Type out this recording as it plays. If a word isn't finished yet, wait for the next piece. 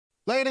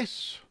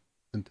Ladies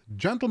and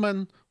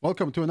gentlemen,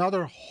 welcome to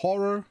another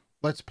horror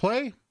Let's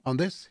Play on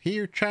this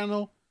here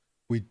channel.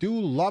 We do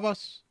love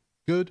us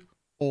good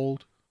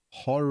old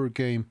horror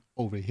game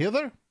over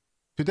here.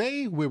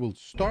 Today we will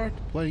start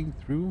playing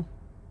through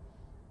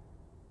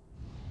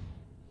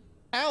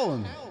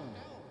Alan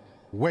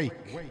Wake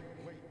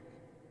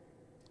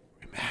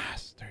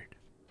Remastered.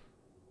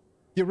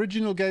 The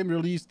original game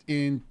released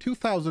in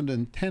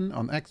 2010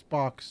 on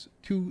Xbox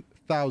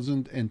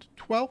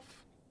 2012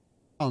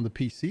 on the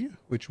PC,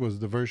 which was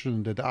the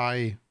version that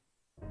I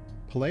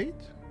played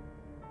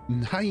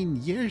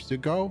 9 years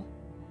ago.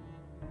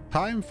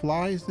 Time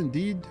flies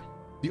indeed.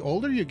 The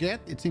older you get,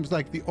 it seems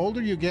like the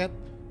older you get,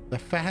 the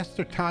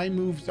faster time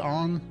moves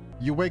on.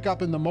 You wake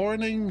up in the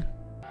morning,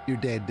 you're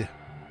dead.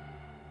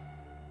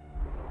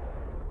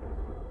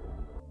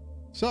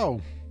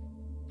 So,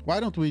 why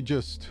don't we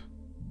just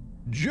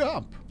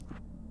jump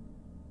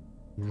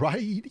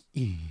right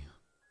in?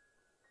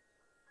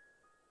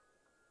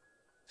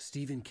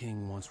 Stephen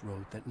King once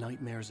wrote that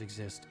nightmares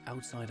exist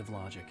outside of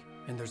logic,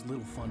 and there's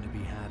little fun to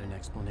be had in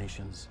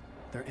explanations.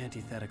 They're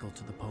antithetical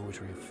to the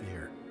poetry of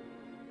fear.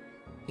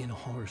 In a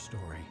horror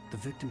story, the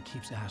victim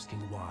keeps asking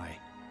why,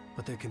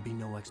 but there can be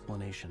no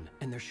explanation,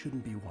 and there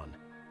shouldn't be one.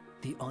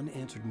 The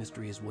unanswered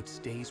mystery is what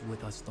stays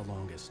with us the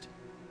longest,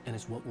 and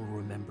it's what we'll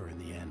remember in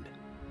the end.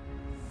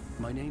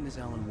 My name is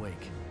Alan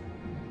Wake.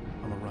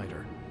 I'm a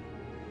writer.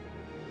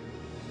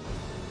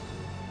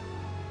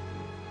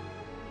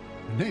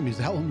 My name is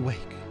Alan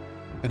Wake,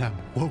 and I'm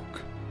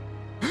woke.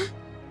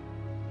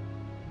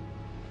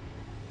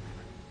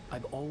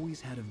 I've always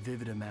had a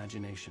vivid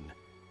imagination,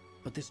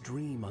 but this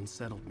dream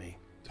unsettled me.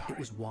 It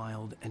was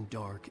wild and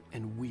dark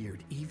and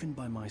weird, even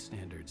by my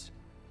standards.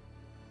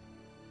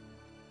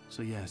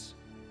 So yes,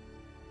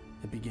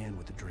 it began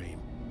with a dream.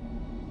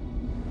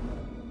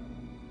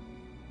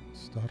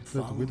 Started with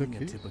a Following a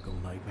kiss. typical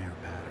nightmare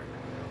pattern,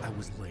 I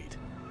was late,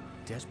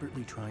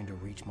 desperately trying to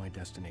reach my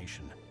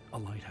destination, a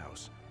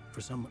lighthouse. For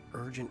some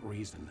urgent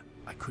reason,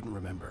 I couldn't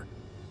remember.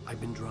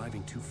 I'd been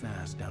driving too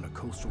fast down a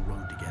coastal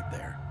road to get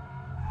there.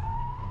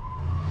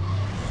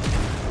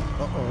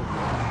 Uh-oh.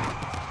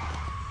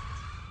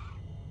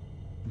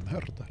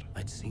 Murder.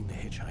 I'd seen the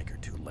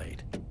hitchhiker too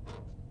late.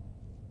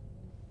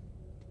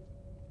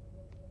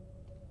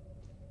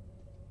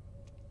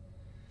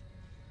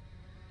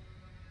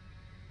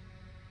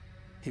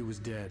 He was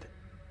dead.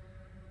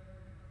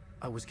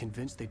 I was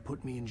convinced they'd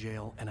put me in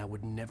jail and I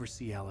would never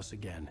see Alice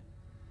again.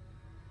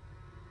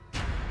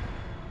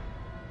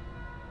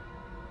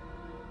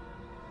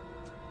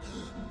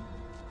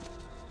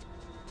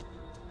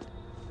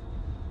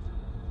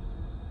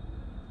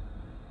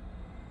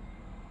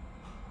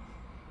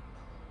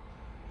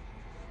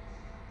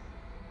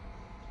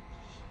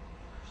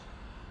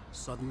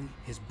 Suddenly,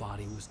 his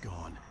body was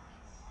gone.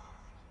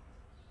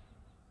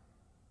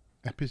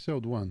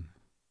 Episode 1.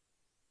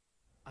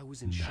 I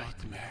was in shock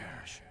from the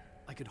crash.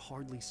 I could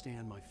hardly stay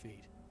on my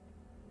feet.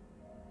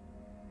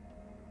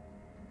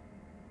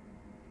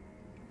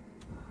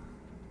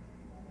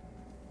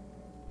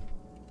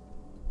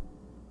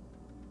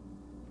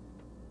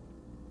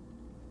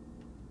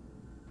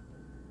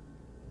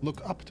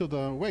 Look up to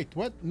the... Wait,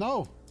 what?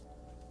 No!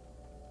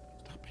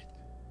 Stop it.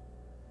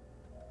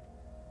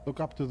 Look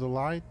up to the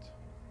light.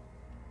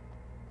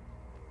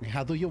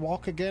 How do you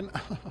walk again?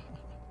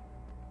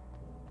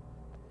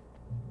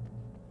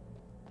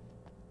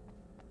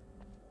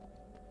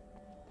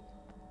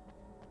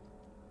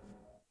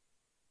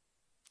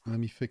 Let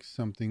me fix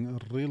something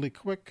really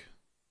quick.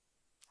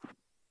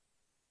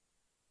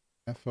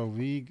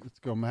 FOV, let's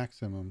go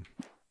maximum.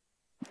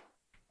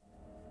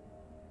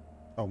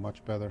 Oh,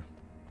 much better.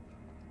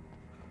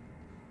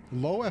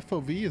 Low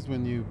FOV is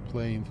when you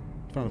play in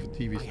front of a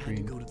TV I had to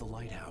screen. go to the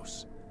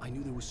lighthouse. I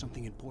knew there was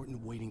something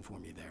important waiting for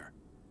me there.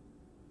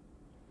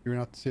 You're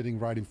not sitting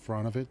right in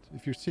front of it.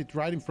 If you sit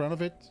right in front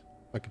of it,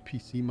 like a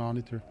PC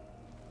monitor,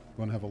 you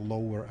want to have a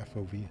lower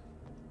FOV.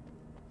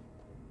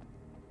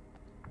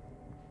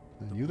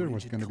 I knew there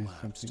was going to be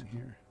something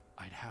here.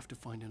 I'd have to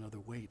find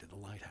another way to the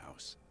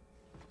lighthouse.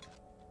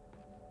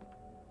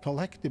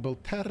 Collectible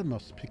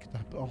thermos picked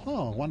up.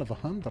 Oh, one of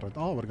 100.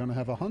 Oh, we're going to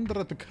have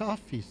 100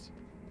 coffees.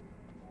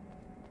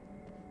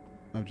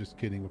 I'm just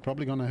kidding. We're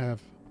probably going to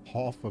have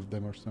half of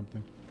them or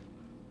something.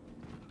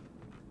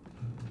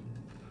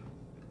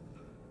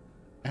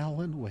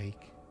 Alan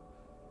Wake.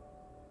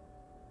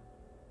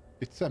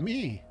 It's a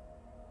me.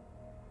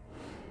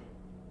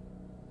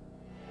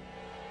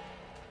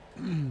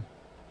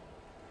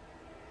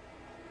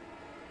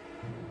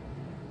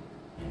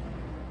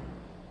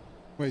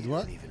 Wait, You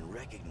what? don't even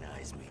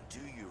recognize me, do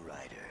you,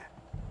 Ryder?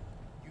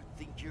 You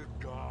think you're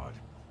God?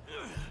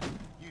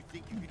 You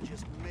think you can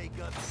just make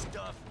up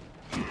stuff?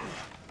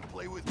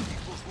 Play with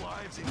people's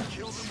lives and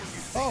kill them when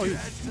you think it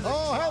adds to the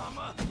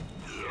drama?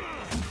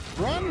 Help!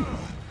 Run!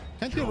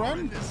 Can't you You're run?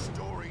 in this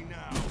story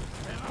now,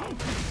 and I'll make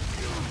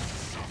you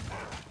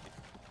suffer.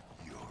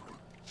 You're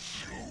a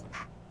joke.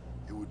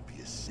 There would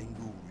be a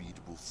single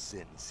readable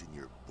sentence in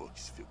your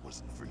books if it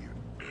wasn't for your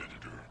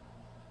editor.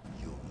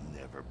 You'll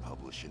never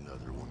publish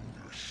another one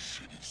of your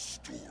shitty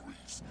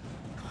stories.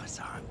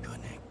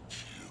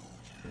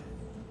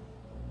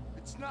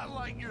 not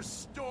like your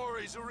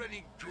stories are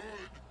any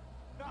good.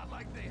 Not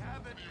like they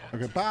haven't.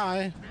 Okay,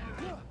 bye.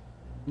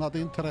 Not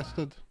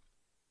interested.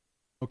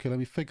 Okay, let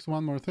me fix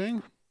one more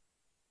thing.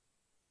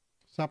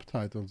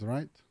 Subtitles,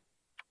 right?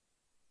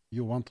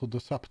 You wanted the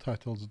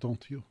subtitles,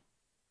 don't you?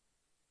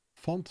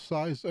 Font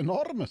size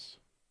enormous.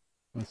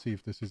 Let's see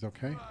if this is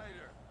okay.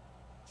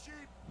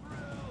 Cheap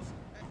thrills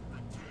and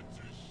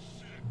pretentious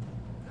shit.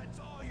 That's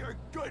all you're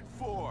good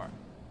for.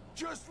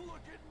 Just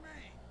look at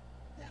me.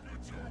 Look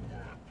at your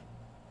work.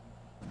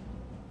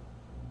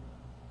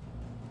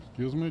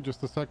 Excuse me,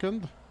 just a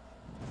second.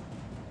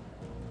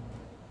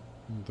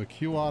 The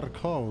QR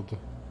code.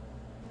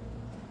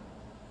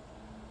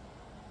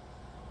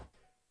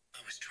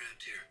 I was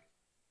trapped here.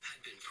 Had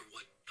been for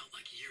what felt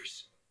like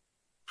years.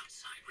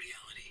 Outside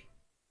reality.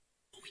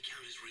 What we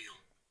count as real.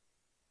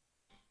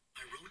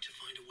 I wrote to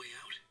find a way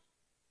out.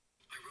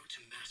 I wrote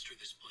to master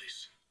this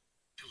place.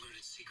 To learn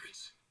its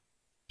secrets.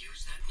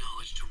 Use that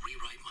knowledge to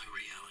rewrite my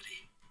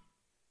reality.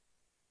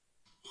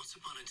 Once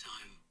upon a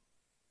time,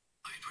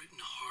 I had written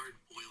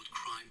hard-boiled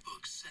crime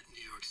books set in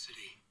New York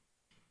City.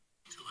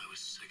 Until I was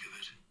sick of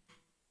it.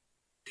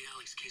 The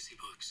Alex Casey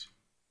books.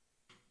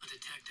 A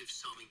detective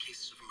solving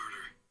cases of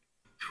murder,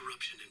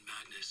 corruption and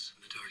madness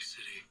in the Dark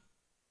City.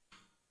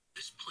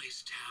 This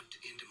place tapped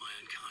into my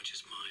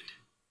unconscious mind.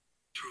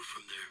 Drew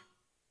from there.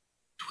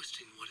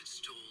 Twisting what it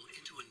stole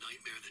into a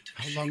nightmare that took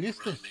How long shape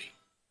is around this? me.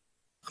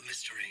 A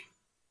mystery.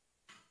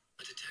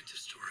 A detective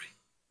story.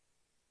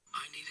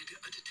 I needed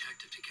a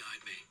detective to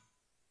guide me.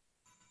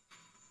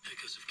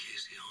 Echoes of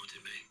Casey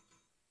haunted me.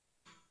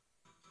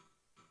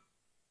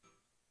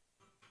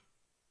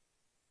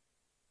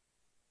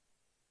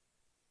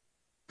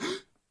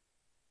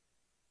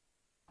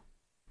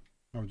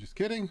 I'm just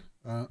kidding.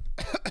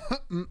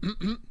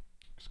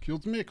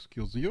 Excuse me,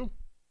 excuse you.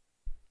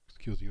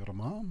 Excuse your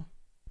mom.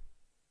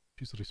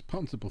 She's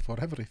responsible for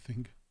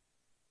everything.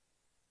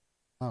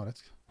 Oh,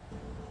 that's...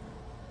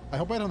 I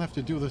hope I don't have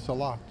to do this a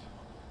lot.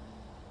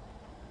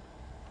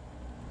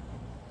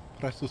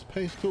 Press the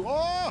space to...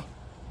 Oh!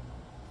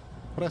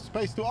 Press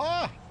space to...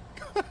 Ah!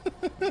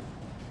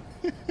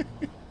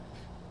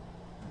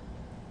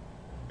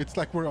 It's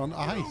like we're on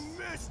ice. You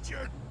missed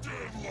your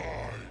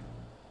deadline.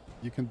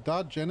 You can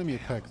dodge enemy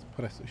attacks.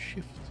 Press a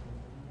shift.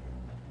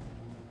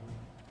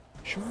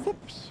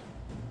 Whoops.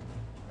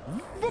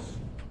 Whoop.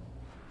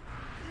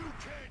 You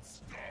can't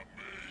stop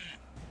me.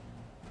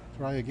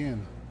 Try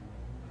again.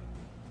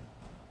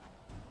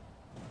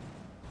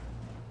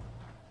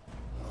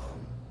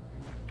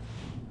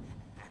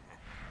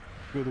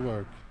 Good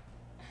work.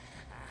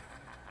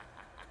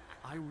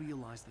 I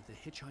realized that the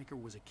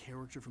hitchhiker was a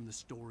character from the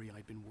story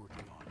I'd been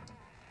working on.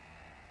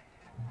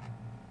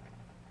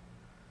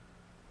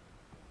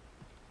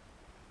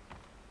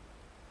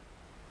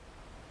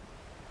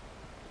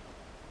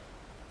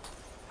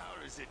 How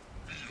does it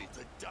feel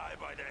to die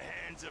by the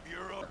hands of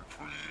your own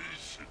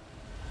creation?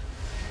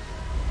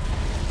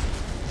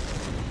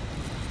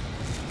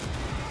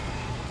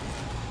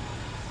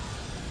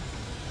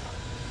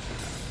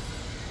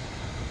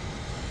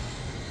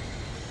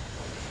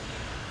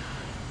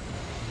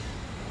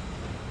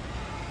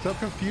 So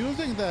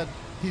confusing that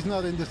he's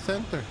not in the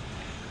center.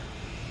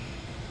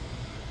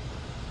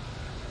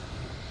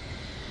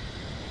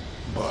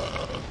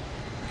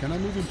 Can I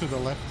move him to the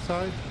left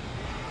side?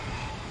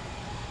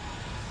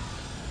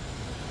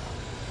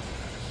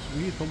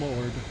 Sweet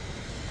Lord.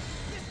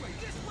 This way,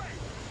 this way.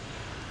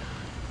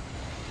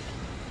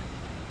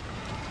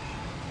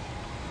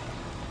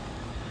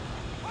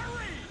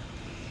 Hurry!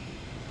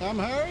 I'm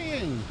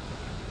hurrying.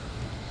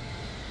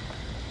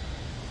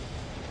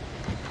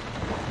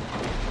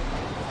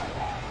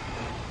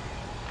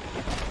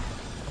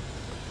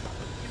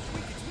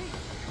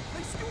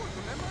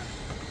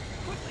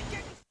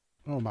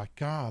 Oh my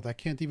god, I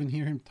can't even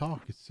hear him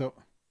talk. It's so...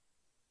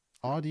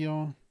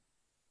 Audio.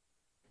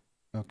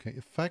 Okay,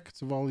 effects,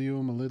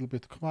 volume, a little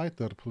bit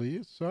quieter,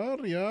 please. Sir,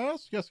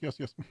 yes, yes, yes,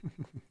 yes.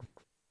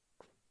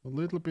 A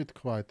little bit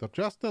quieter,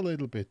 just a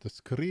little bit. The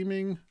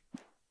screaming.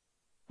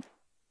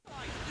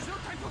 There's no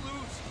time to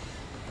lose.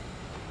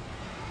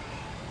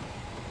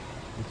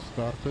 It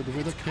started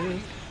with a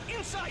kiss.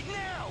 Inside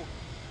now.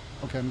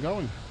 Okay, I'm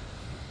going.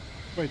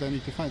 Wait, I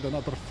need to find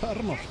another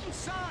thermos. Get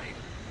inside.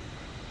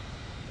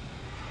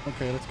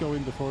 Okay, let's go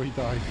in before he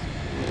dies.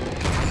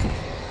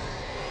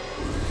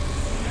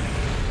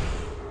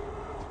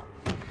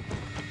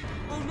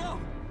 Oh no!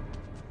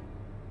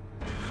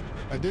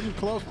 I didn't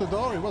close the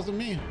door, it wasn't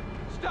me.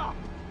 Stop!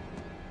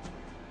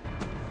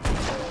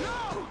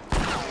 No!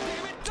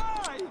 Damn it,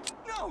 die!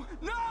 No!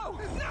 No!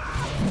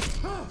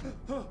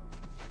 No!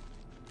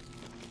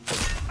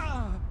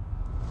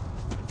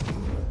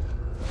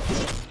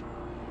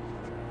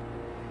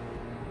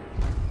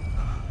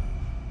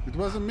 It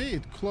wasn't me,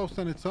 it closed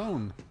on its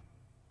own.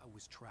 I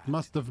was trapped.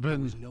 Must have There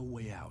been was no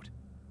way out.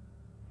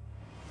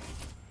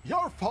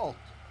 your fault.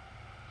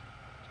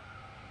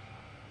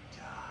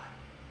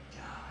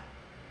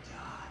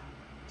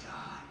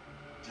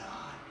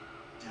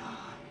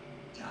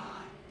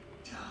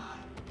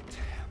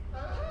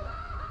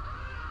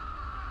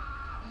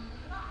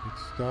 It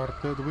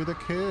Started with a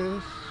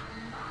kiss.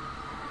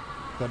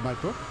 Is that my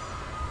book?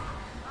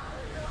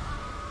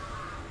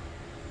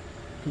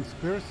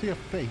 Conspiracy of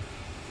Faith.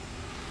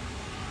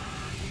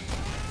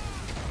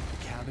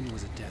 The cabin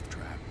was a death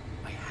trap.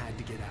 I had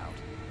to get out.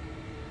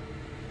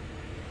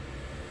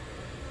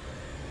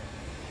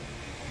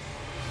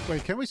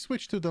 Wait, can we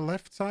switch to the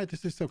left side?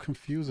 This is so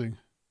confusing.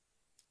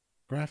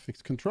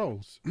 Graphics,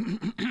 controls.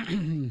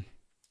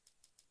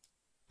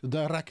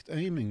 Direct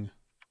aiming.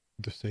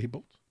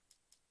 Disabled?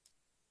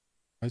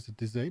 Why is it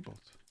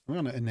disabled? I'm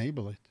gonna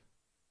enable it.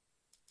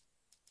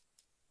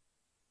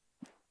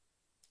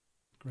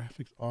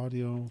 Graphics,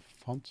 audio,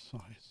 font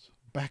size,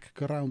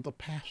 background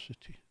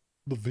opacity,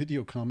 the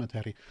video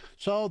commentary.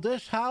 So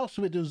this house,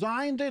 we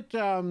designed it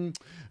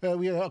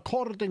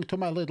according to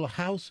my little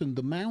house in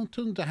the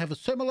mountains. I have a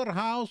similar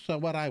house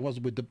where I was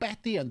with the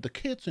Betty and the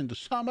kids in the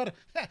summer.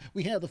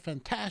 We had a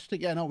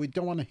fantastic... Yeah, no, we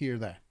don't want to hear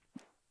that.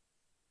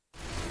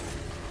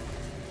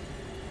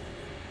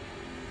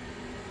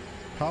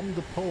 Come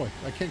the poet.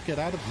 I can't get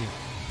out of here.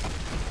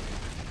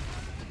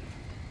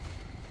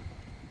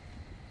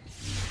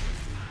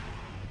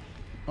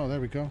 Oh, there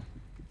we go.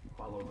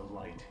 Follow the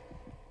light.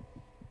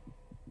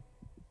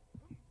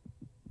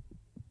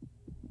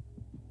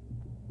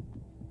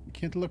 You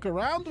can't look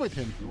around with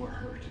him. You are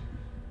hurt.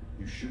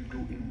 You should go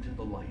into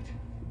the light.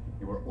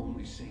 You are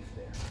only safe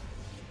there.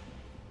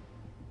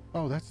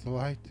 Oh, that's the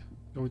light.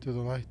 Go into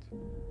the light.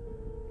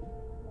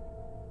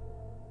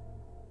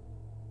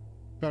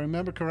 If I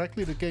remember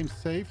correctly, the game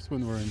saves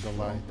when we're in the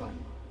light. Well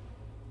done.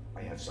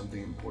 I have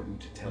something important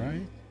to tell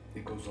you.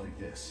 It goes like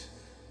this.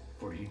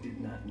 For he did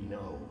not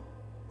know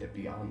that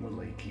beyond the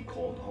lake he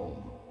called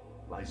home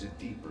lies a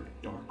deeper,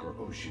 darker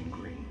ocean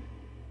green,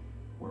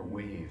 where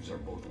waves are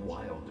both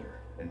wilder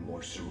and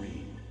more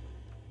serene.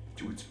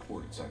 To its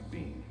ports I've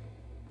been.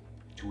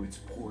 To its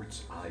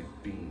ports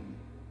I've been.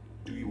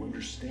 Do you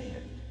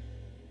understand?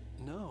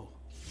 No.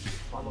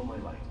 Follow my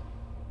light.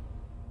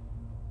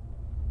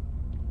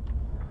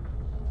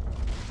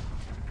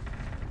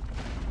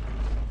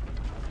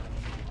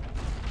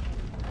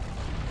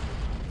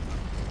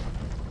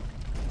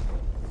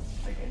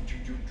 I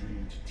entered your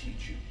dream to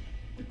teach you.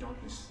 The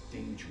darkness is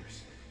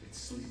dangerous. It's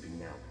sleeping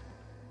now.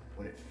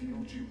 When it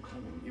feels you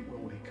coming, it will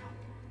wake up.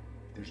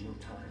 There's no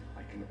time.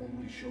 I can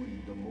only show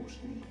you the most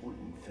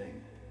important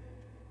thing.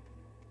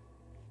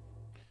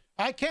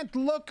 I can't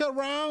look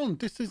around.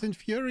 This is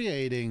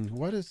infuriating.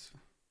 What is...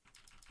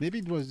 Maybe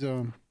it was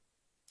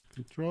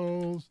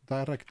controls,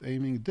 direct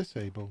aiming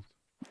disabled.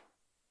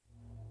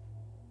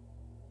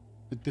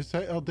 This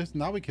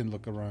now we can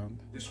look around.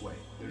 This way.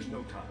 There's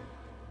no time.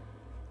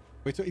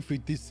 Wait, so if we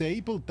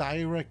disable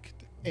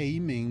direct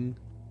aiming,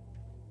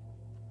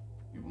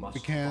 You must we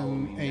follow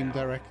can me aim now.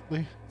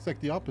 directly? It's like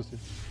the opposite.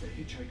 The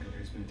hitchhiker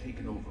has been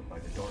taken over by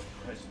the dark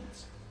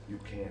presence. You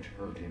can't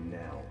hurt him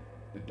now.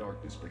 The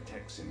darkness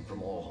protects him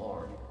from all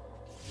harm.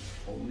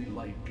 Only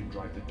light can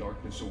drive the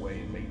darkness away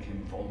and make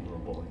him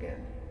vulnerable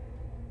again.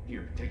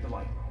 Here, take the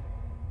light.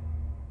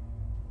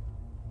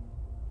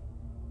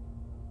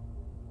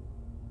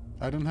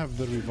 I don't have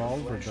the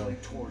revolver though.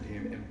 Flashlight toward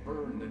him and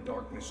burn the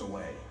darkness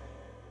away.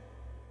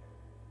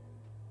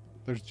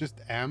 There's just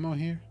ammo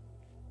here.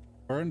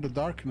 Burn the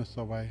darkness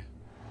away.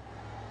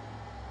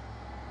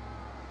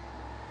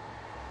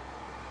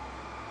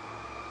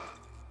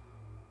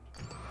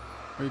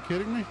 Are you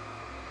kidding me?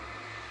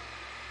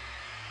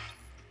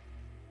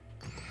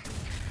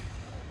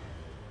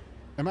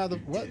 I'm out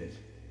of what? Did it.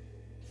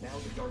 Now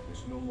the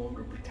darkness no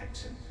longer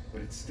protects him,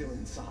 but it's still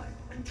inside,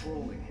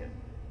 controlling him.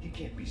 He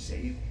can't be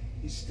saved.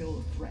 He's still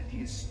a threat.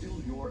 He is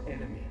still your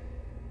enemy.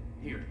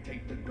 Here,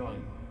 take the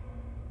gun.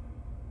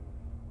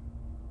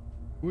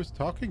 Who is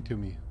talking to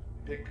me?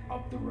 Pick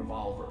up the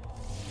revolver.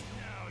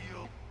 Now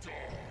you'll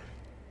die.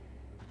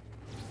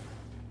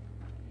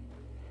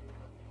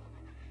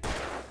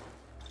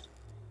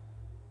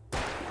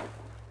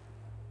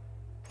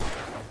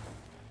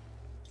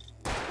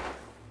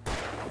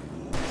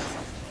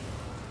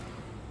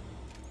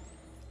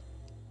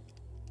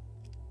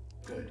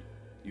 Good.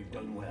 You've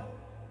done well.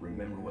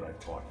 Remember what I've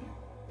taught you.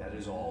 That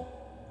is all.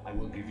 I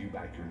will give you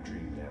back your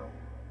dream now.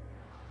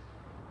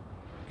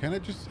 Can I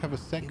just have a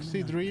In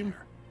sexy the dream?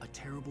 nightmare, a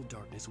terrible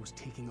darkness was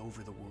taking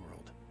over the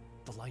world.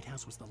 The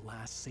lighthouse was the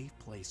last safe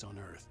place on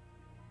Earth.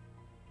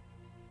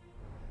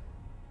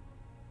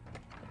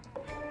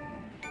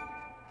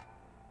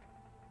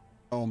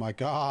 Oh my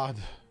god.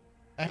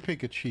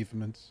 Epic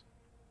achievements.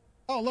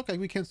 Oh, look,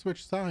 we can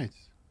switch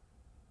sides.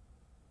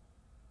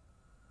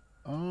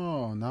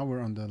 Oh, now we're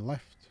on the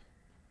left.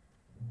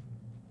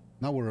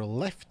 Now we're a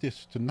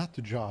leftist, not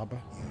a job.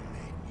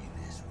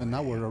 And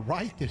now we're a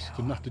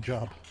rightist, not a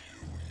job.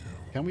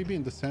 Can we be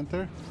in the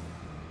center?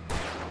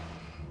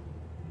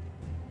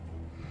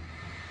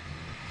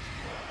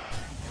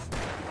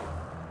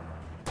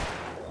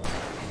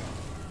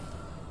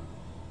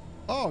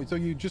 Oh, so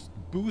you just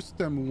boost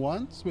them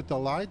once with the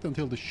light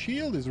until the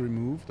shield is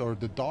removed, or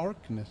the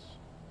darkness.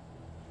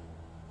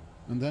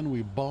 And then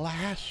we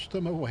blast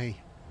them away.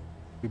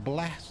 We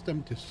blast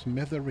them to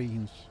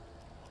smithereens.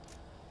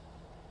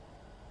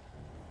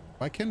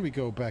 Why can't we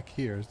go back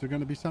here? Is there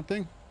going to be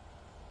something?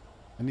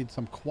 I need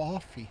some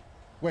coffee.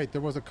 Wait, there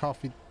was a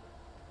coffee.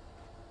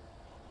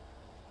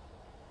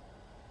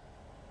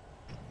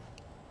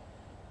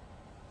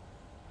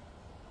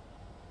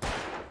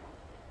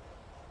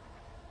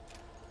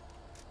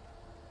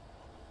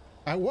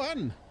 I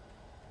won!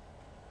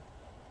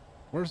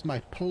 Where's my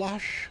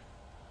plush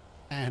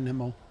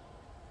animal?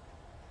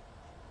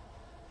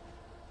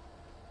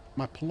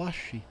 My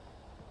plushie.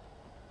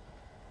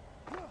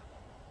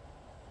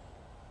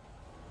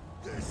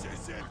 This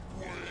isn't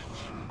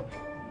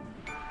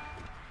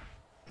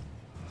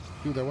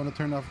Dude, I want to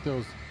turn off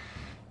those.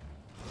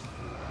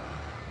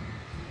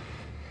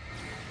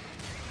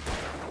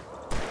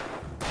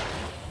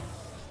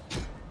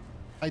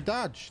 I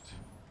dodged.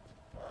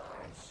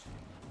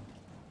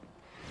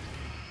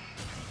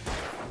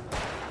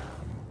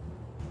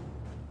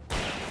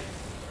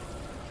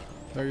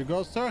 There you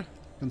go, sir.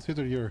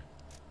 Consider your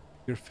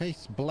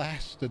face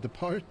blasted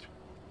apart.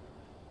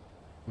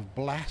 We've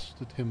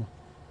blasted him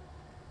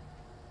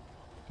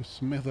to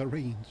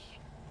smithereens.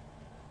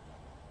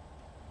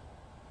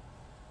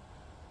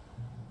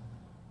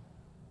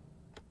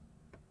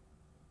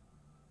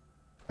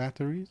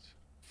 Batteries.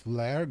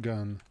 Flare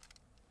gun.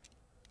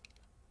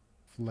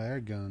 Flare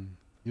gun.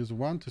 Use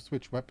 1 to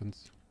switch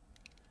weapons.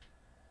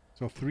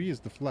 So 3 is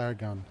the flare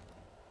gun.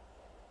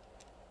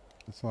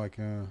 It's like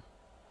a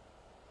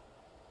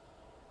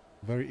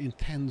very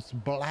intense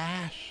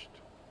blast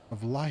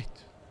of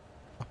light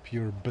up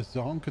your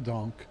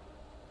bazonkadonk.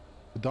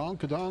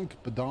 Badonkadonk,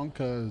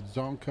 badonka,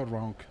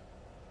 zonka-ronk.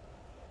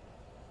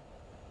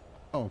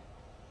 Oh.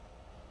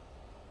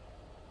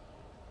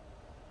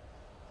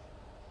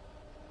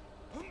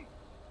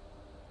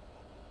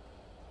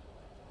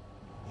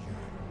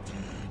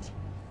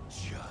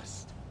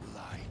 just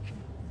like...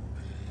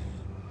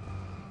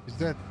 Is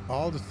that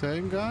all the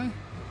same guy?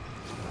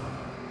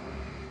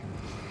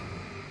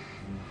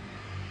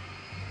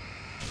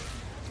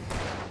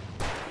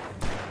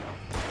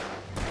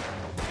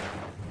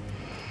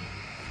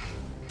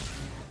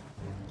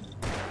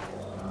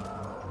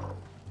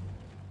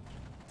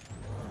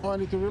 Oh, I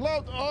need to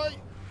reload. Oi!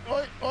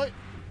 Oi! Oi!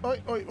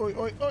 Oi! Oi! Oi!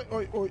 Oi! Oi!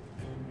 Oi! Oi!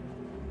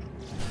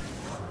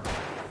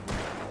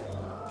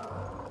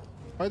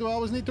 Why do I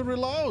always need to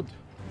reload?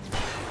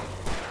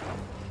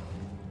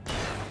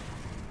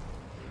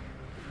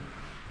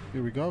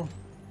 Here we go.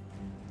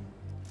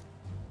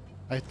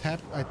 I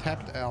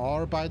tapped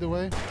R, by the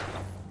way.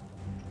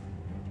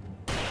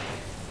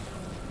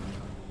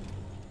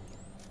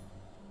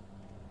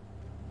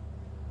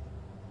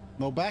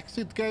 No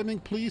backseat gaming,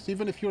 please.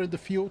 Even if you're in the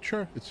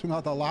future, it's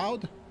not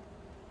allowed.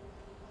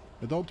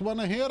 I don't want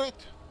to hear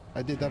it.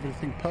 I did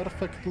everything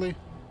perfectly.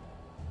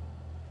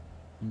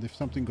 And if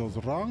something goes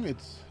wrong,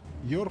 it's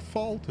your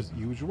fault as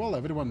usual.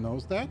 Everyone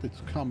knows that.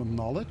 It's common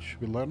knowledge.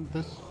 We learned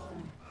this.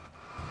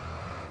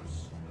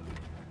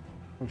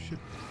 Oh shit.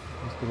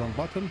 That's the wrong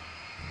button.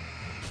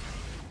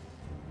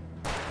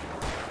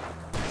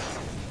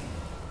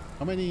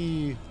 How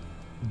many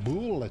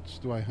bullets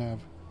do I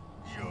have?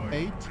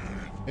 8?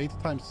 8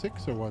 times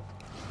 6 or what?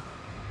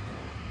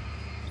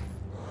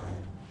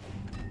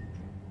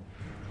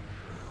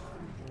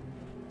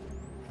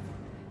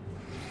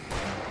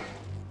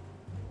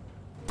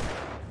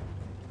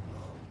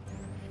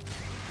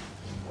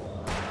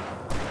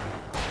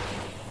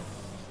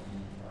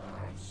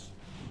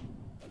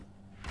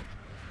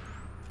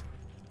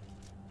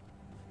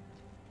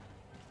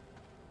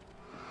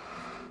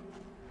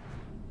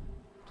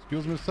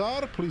 Excuse me,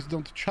 sir. Please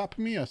don't chop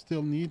me. I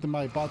still need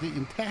my body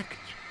intact.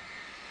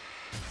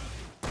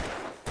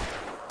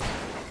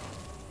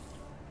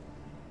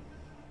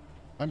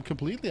 I'm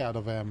completely out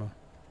of ammo.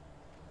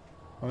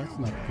 Oh, that's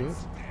not good.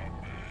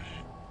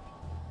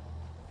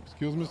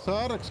 Excuse me,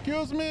 sir.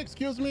 Excuse me.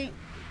 Excuse me.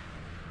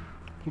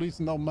 Please,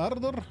 no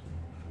murder.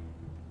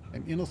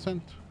 I'm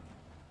innocent.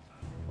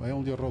 I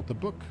only wrote the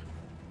book.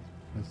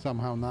 And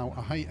somehow now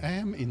I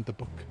am in the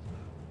book.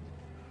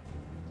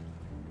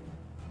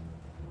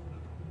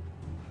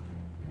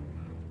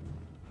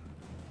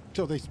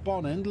 So they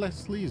spawn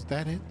endlessly, is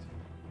that it?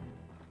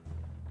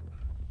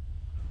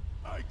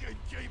 I can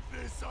keep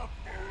this up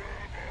forever.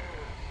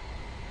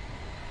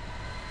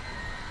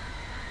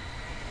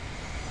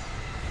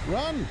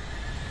 Run!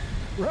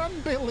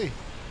 Run, Billy!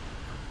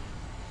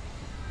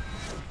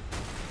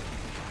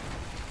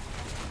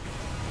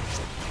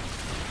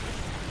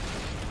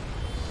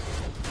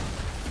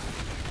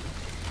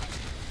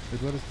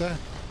 Wait, what is that?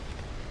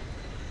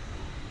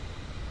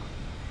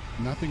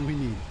 Nothing we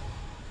need.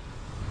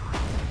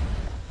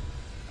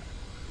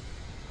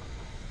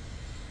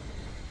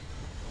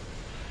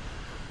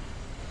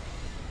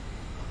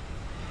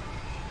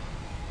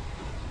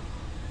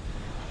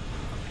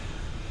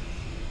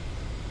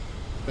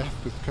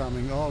 Death is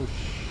coming. Oh,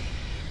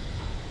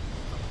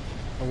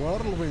 a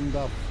whirlwind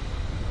of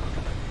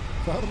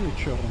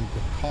furniture and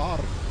car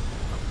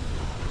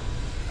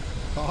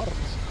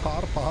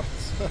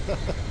parts.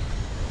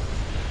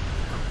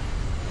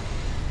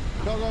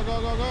 Go, go,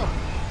 go, go, go.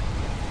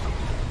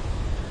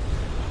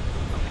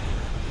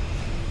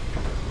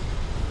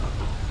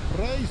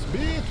 Praise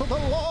be to the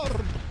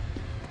Lord!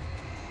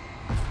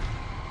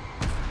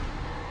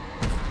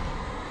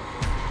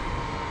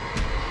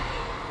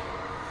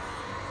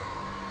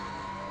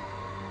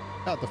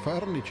 Ah, the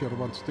furniture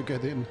wants to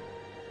get in.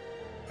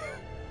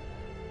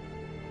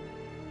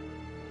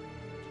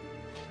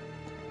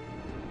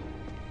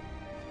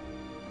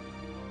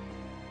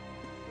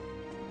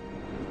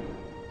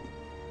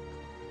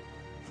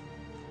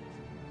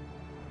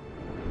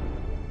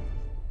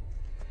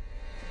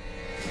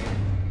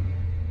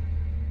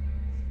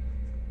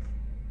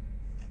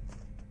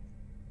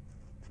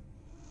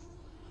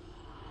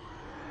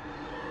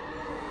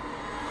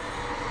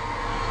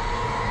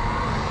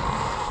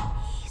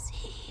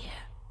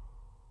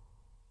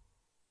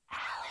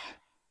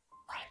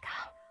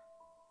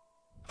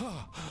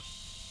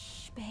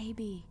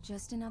 Baby,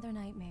 just another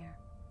nightmare.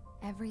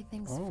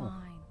 Everything's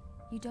fine.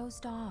 You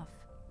dozed off.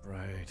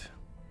 Right.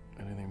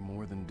 Anything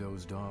more than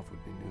dozed off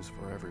would be news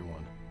for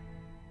everyone.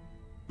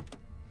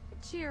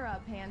 Cheer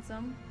up,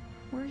 handsome.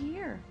 We're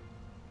here.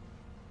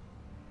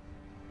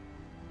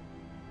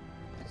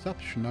 What's up,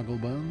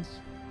 Schnugglebuns?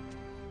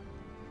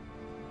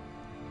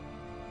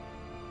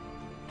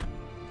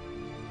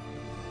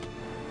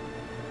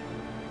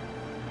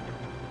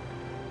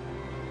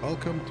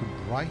 Welcome to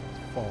Bright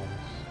Falls.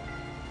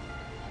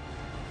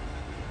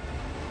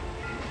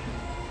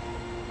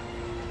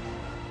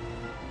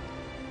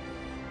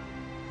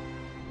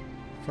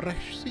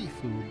 Fresh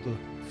seafood,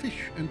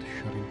 fish and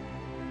shrimp.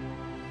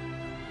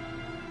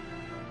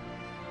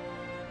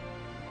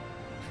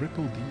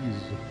 Triple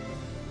D's.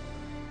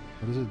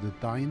 What is it, the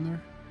diner?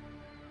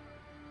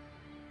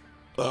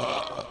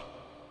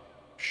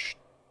 Shh.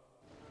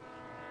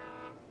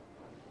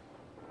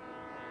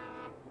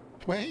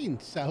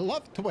 Twains, I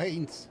love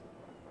Twains.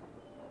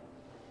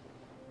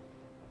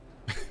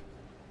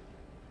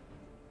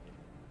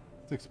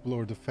 Let's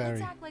explore the ferry.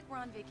 Let's act like we're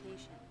on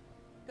vacation.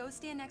 Go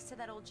stand next to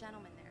that old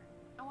gentleman there.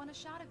 I want a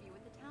shot of you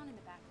with the town in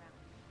the background.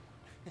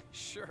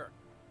 Sure.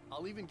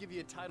 I'll even give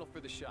you a title for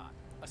the shot.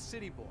 A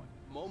city boy,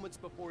 moments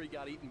before he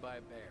got eaten by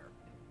a bear.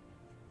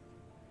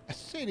 A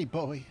city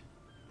boy.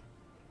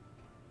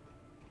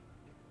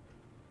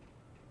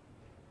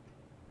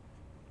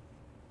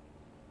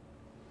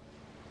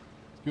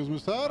 Excuse me,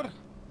 sir.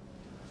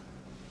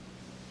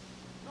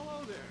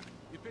 Hello there.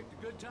 You picked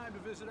a good time to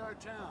visit our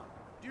town.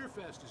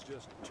 Deerfest is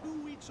just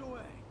 2 weeks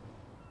away.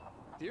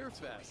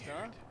 Deerfest,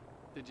 huh?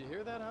 Did you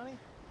hear that, honey?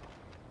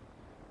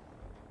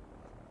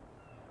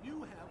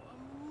 You have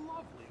a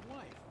lovely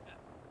wife.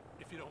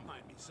 If you don't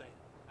mind me saying.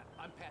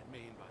 I'm Pat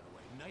Maine, by the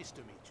way. Nice to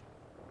meet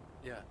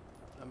you. Yeah,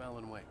 I'm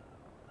Alan Wake.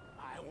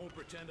 I won't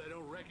pretend I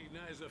don't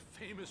recognize a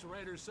famous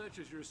writer such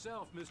as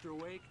yourself, Mr.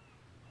 Wake.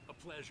 A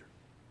pleasure.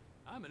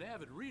 I'm an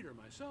avid reader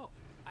myself.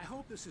 I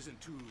hope this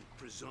isn't too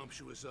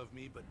presumptuous of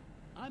me, but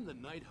I'm the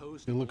night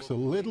host. He looks a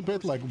little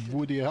bit like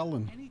Woody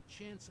Allen. Any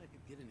chance I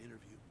could get an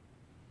interview?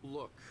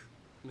 Look,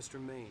 Mr.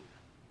 Maine,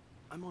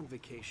 I'm on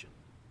vacation.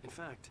 In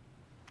fact,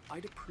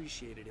 I'd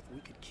appreciate it if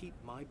we could keep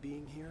my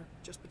being here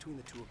just between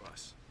the two of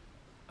us.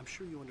 I'm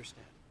sure you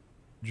understand.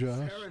 Just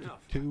Fair enough.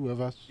 two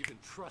of us. You can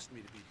trust me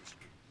to be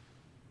discreet.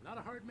 Not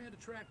a hard man to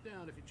track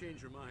down if you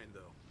change your mind,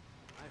 though.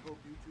 I hope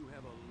you two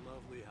have a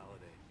lovely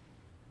holiday.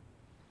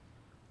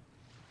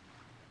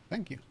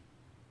 Thank you.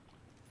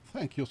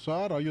 Thank you,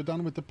 sir. Are you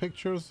done with the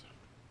pictures,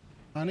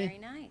 honey? Very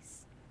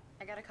nice.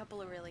 I got a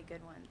couple of really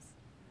good ones.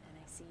 And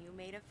I see you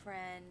made a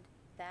friend.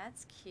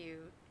 That's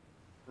cute.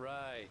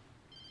 Right.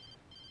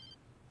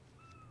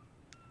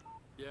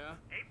 Yeah?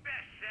 Hey,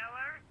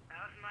 bestseller.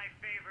 How's my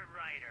favorite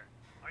writer?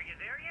 Are you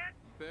there yet?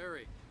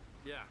 Barry.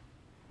 Yeah,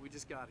 we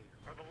just got here.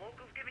 Are the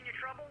locals giving you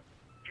trouble?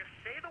 Just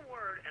say the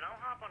word and I'll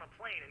hop on a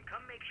plane and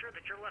come make sure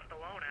that you're left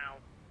alone,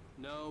 Al.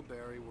 No,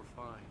 Barry, we're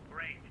fine.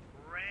 Great,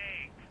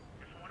 great.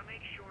 Just want to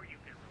make sure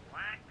you can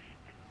relax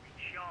and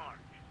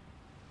recharge.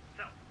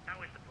 So,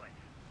 how is the place?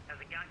 Has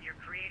it gotten your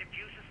creative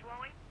juices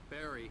flowing?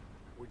 Barry,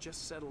 we're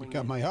just settling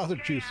Got in. my other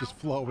Okay, juices Al.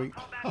 flowing.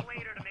 I'll call back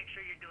later to make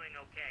sure you're doing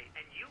okay.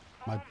 And you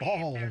call My me if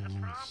there's a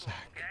ball problem,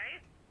 sack.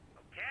 okay?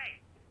 Okay.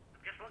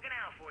 I'm just looking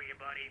out for you,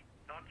 buddy.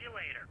 Talk to you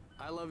later.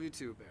 I love you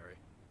too, Barry.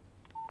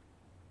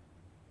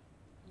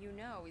 You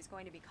know he's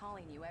going to be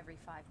calling you every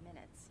 5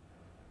 minutes.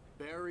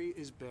 Barry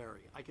is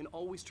Barry. I can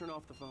always turn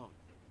off the phone.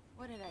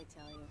 What did I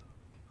tell you?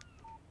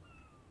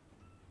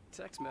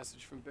 Text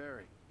message from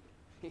Barry.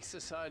 He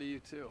says hi to you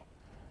too.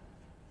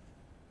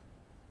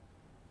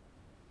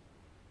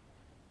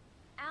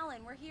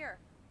 Alan, we're here.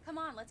 Come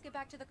on, let's get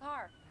back to the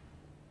car.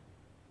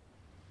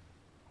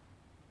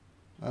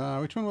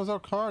 Which one was our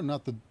car?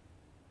 Not the...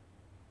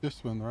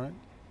 This one, right?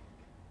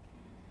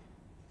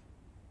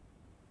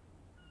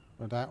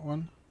 Or that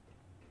one?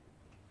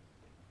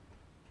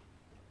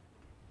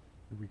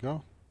 Here we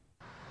go.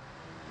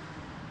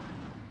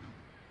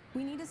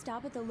 We need to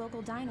stop at the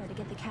local diner to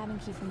get the cabin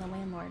key from the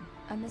landlord,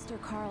 a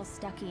Mr. Carl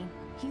Stuckey.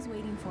 He's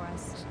waiting for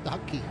us.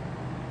 Stucky.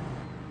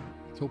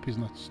 Let's hope he's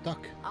not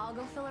stuck. I'll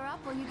go fill her up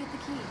while you get the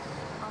key.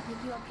 I'll pick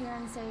you up here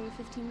in, say,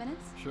 15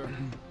 minutes. Sure.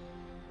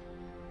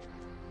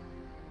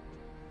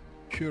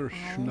 Sure,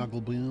 Alan,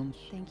 Schnugglebeans.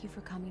 thank you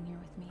for coming here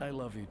with me. I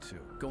love you too.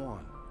 Go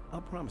on.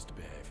 I'll promise to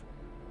behave.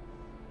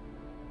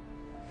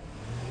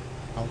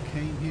 I'll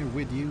came here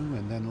with you,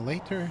 and then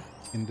later,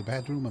 in the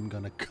bedroom, I'm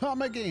gonna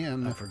come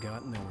again. I've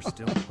forgotten there were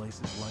still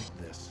places like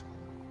this.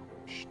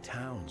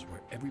 Towns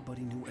where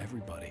everybody knew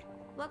everybody.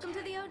 Welcome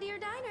to the Oh Dear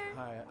Diner.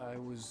 Hi, I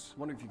was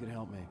wondering if you could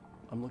help me.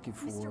 I'm looking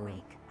for... Mr.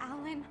 Wake.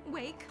 Alan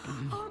Wake.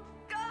 Oh,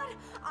 God.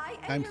 I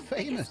am I'm your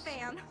famous. biggest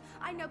fan.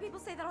 I know people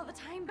say that all the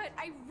time, but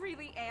I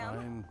really am.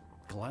 I'm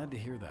glad to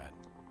hear that.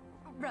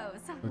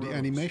 Rose. But the Rose,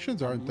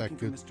 animations aren't I'm that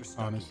looking good, for Mr. Stuckey.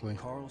 honestly.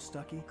 Carl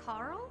Stuckey?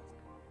 Carl?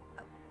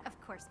 Oh, of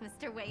course,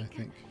 Mr. Wake. I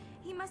think.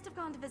 He must have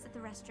gone to visit the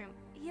restroom.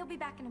 He'll be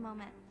back in a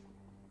moment.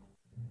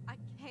 I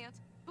can't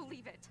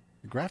believe it.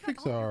 The I got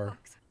graphics all your are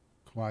books.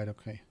 quite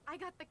okay. I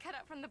got the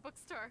cutout from the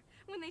bookstore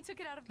when they took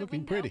it out of the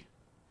Looking window. pretty.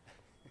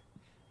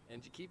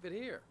 And you keep it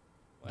here.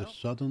 The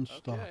sudden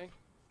stop. Okay.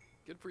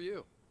 Good for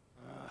you.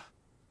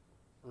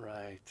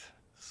 Right.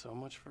 So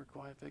much for a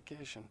quiet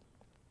vacation.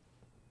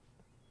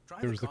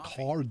 There's a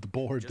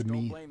cardboard Just to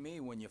don't me. blame me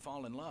when you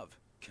fall in love,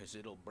 because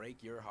it'll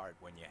break your heart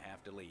when you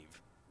have to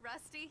leave.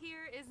 Rusty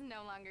here is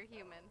no longer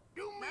human.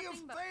 Do me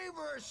Nothing a but-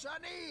 favor,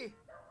 Sonny.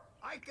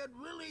 I could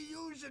really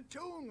use a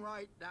tune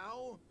right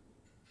now.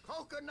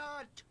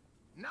 Coconut,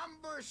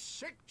 number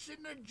 6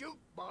 in the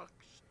jukebox.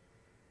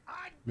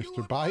 I'd do Mr.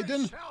 it Biden?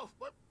 myself,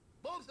 but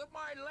both of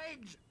my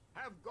legs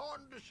have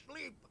gone to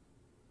sleep.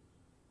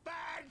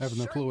 Bad I have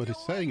no clue what he's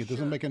saying. It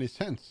doesn't make any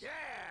sense. Yeah.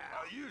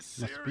 Are you Must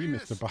be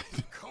serious? Mr.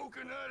 Biden.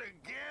 Coconut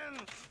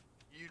again?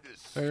 You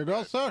disgust There you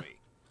go, sir. me.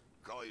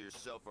 Call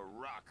yourself a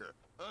rocker.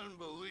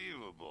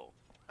 Unbelievable.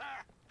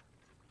 Ha!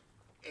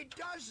 It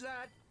does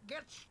that.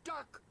 Get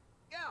stuck.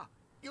 Yeah.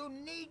 You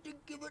need to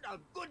give it a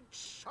good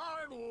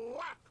solid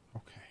whack.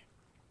 Okay.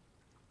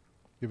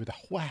 Give it a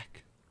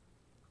whack.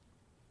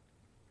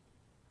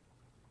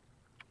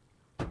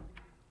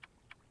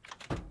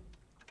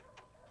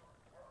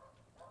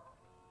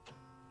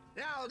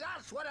 Now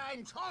that's what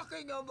I'm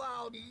talking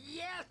about.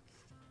 Yes.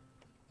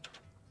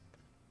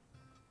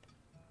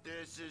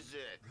 This is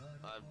it.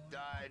 I've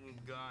died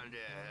and gone to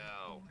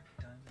hell.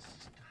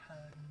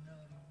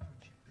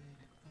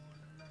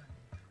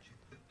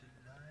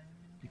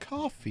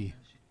 Coffee.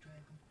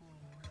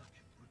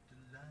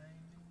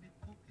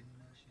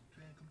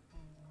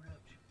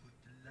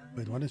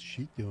 Wait, what is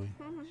she doing?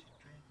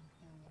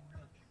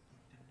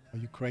 Are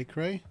you cray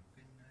cray?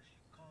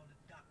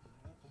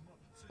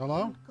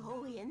 Hello?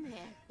 Go in there,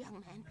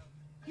 young man.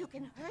 You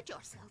can hurt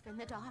yourself in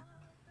the dark.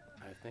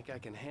 I think I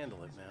can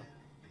handle it, ma'am.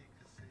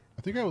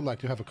 I think I would like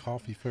to have a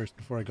coffee first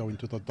before I go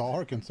into the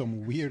dark and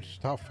some weird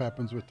stuff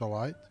happens with the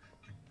light.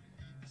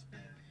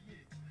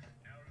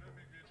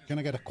 Can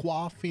I get a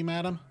coffee,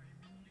 madam?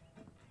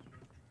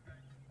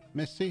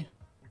 Missy?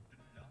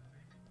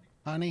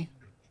 Honey?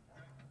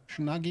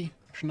 Schnuggy?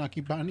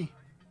 Schnuggy bunny?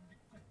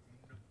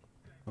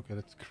 Okay,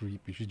 that's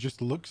creepy. She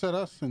just looks at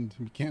us and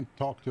we can't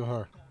talk to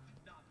her.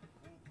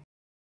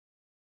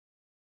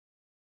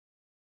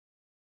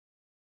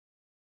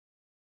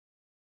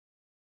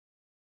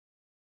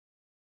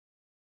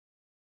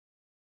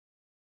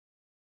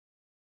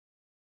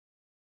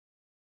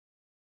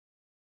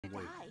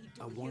 Wait,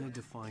 I wanted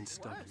to find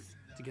Stuckey,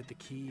 to get the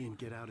key and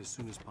get out as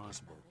soon as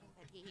possible.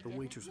 The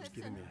waitress was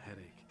giving me a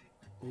headache.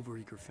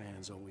 Overeager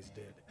fans always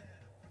did.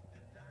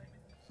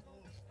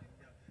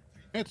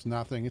 It's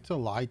nothing. It's a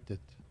light that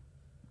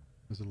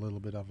there's a little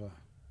bit of a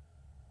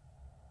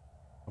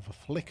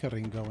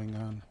flickering going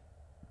on.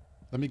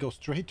 Let me go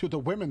straight to the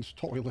women's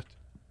toilet.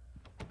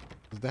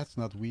 'Cause that's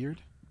not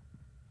weird.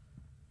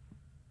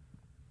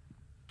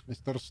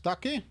 Mr.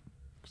 Stuckey?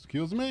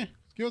 Excuse me?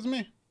 Excuse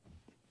me?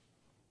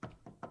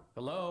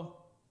 Hello?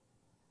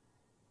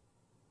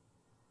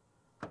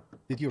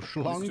 Did your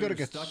schlonger Mr.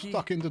 get Stuckey?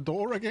 stuck in the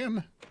door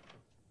again?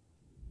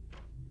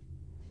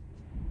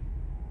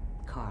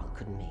 Carl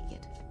couldn't make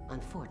it.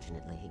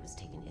 Unfortunately, he was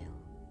taken ill.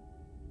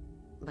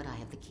 But I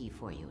have the key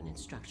for you and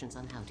instructions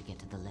on how to get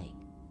to the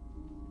lake.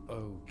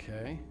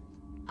 Okay.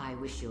 I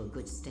wish you a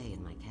good stay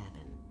in my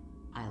cabin.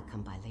 I'll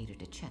come by later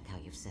to check how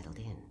you've settled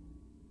in.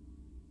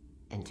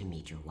 And to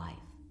meet your wife.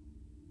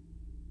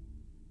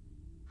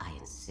 I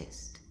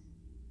insist.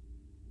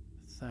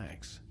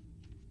 Thanks.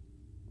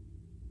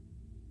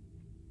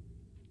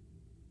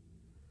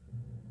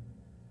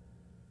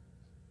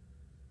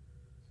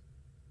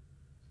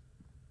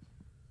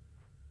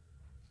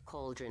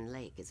 Cauldron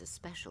Lake is a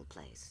special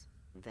place.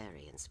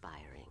 Very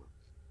inspiring.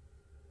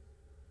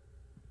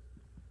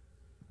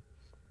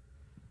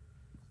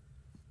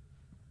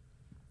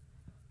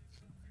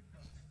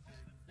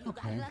 You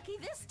got lucky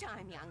this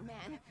time, young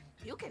man.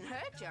 You can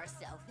hurt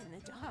yourself in the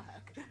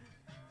dark.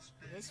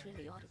 This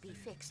really ought to be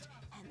fixed.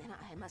 And then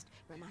I must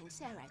remind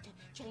Sarah to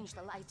change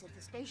the lights at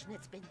the station.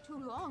 It's been too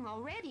long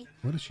already.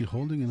 What is she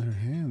holding in her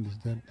hand? Is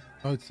that...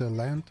 Oh, it's a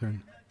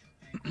lantern.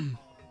 Even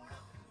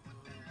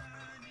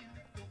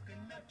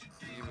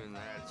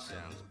that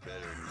sounds better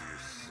than your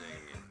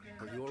singing.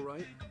 Are you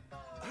alright?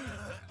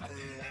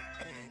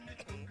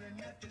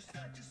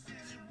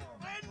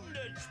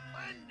 Splendid,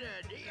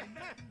 splendid.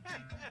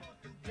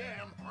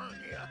 Damn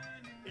hernia.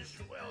 It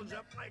swells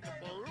up like a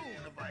balloon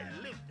if I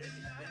lift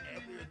anything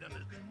heavier than a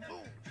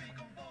spoon.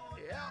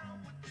 Yeah.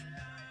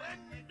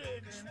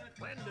 Splendid,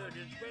 splendid.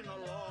 It's been a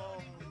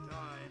long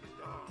time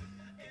gone.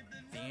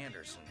 The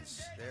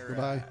Andersons, they're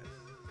Goodbye.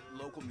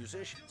 Local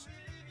musicians.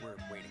 We're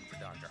waiting for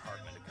Dr.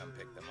 Hartman to come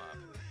pick them up.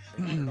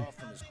 They wandered off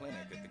from his clinic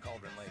at the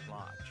Cauldron Lake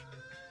Lodge.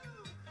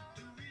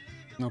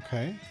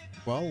 Okay.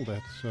 Well,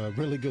 that's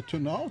really good to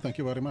know. Thank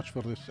you very much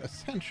for this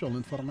essential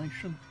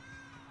information.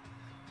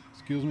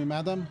 Excuse me,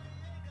 madam.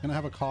 Can I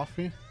have a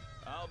coffee?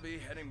 I'll be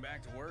heading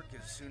back to work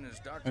as soon as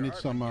Dr. I need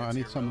some. I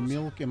need some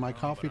milk in my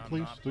coffee,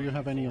 please. Do you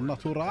have any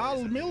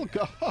natural milk?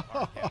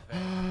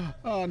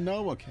 Oh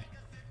no. Okay.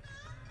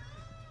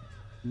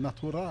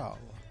 Natural.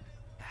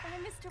 Oh,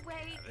 Mr.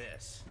 Wade.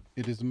 This.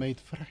 It is made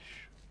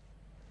fresh.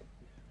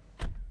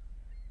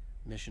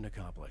 Mission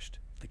accomplished.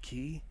 The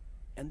key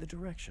and the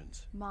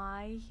directions.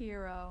 My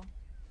hero.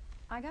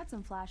 I got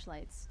some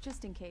flashlights,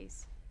 just in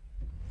case.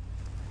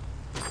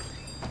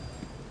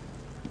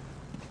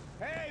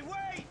 Hey,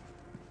 wait!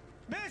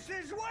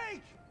 Mrs.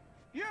 Wake!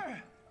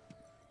 Your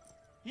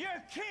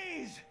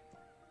keys!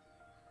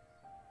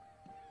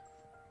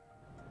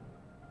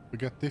 We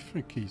got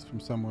different keys from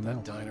someone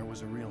else. That diner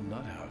was a real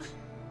nut house.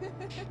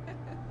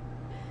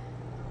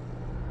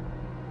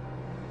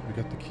 We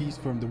got the keys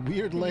from the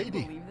weird lady.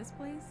 Can you believe this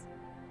place?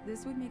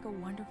 This would make a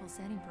wonderful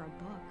setting for a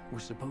book. We're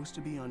supposed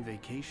to be on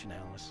vacation,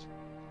 Alice.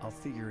 I'll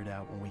figure it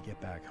out when we get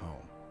back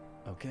home.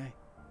 Okay?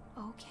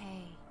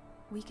 Okay.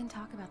 We can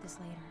talk about this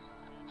later.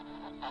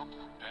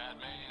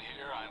 Batman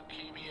here on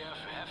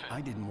PBFF.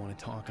 I didn't want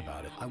to talk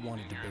about it. I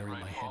wanted to bury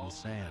my head in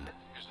sand.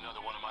 Here's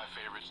another one of my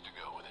favorites to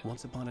go with it.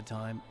 Once upon a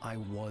time, I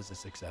was a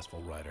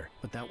successful writer,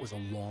 but that was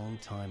a long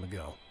time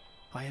ago.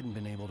 I hadn't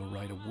been able to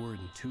write a word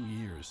in 2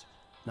 years.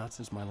 Not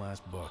since my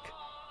last book.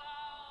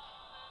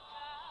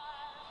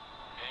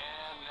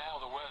 And now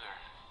the weather.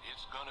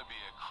 It's gonna be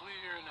a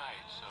clear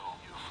night, so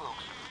you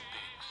folks in the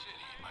big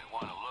city might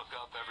want to look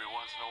up every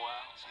once in a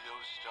while. See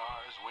those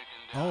stars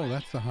winking down. Oh,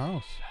 that's the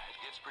house.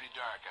 It gets pretty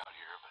dark out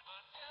here, but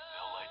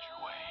they'll light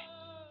your way.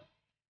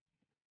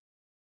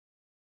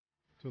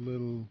 It's a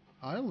little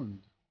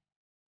island.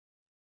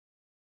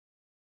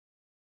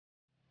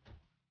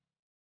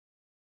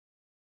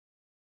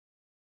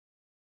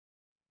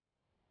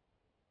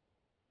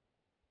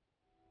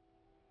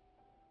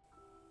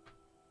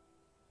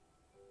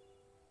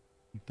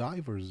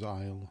 Diver's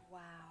Isle. Wow.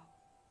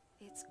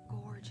 It's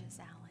gorgeous,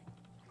 Alan.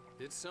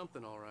 It's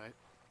something, all right.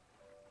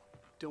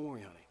 Don't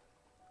worry, honey.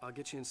 I'll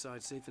get you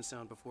inside safe and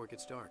sound before it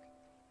gets dark.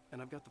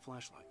 And I've got the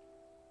flashlight.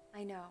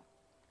 I know.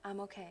 I'm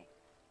okay.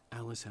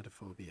 Alice had a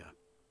phobia.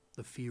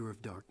 The fear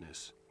of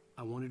darkness.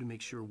 I wanted to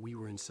make sure we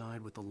were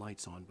inside with the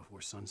lights on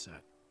before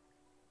sunset.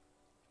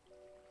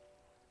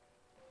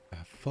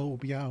 A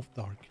phobia of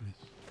darkness.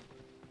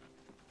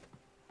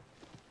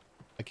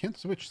 I can't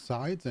switch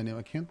sides anymore.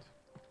 I can't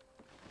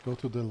go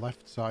to the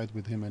left side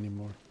with him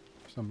anymore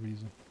for some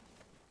reason.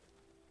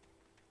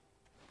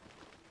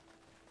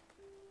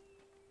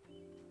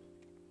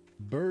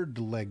 Bird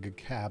leg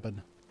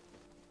cabin.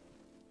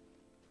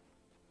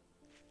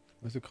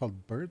 What's it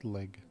called? Bird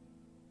leg.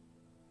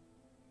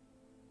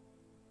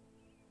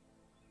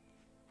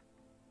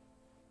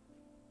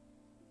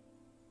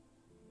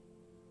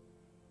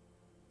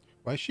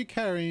 Why is she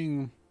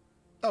carrying...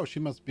 Oh,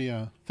 she must be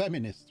a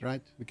feminist,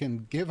 right? We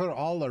can give her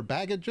all our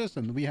baggages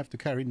and we have to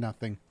carry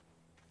nothing.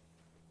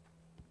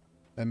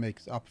 That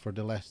makes up for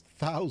the last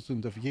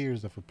 1,000 of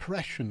years of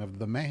oppression of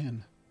the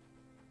man.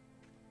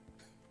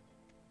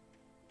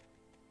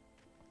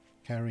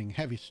 Carrying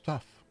heavy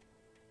stuff.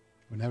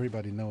 When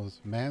everybody knows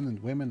men and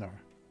women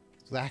are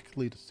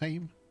exactly the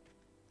same.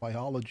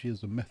 Biology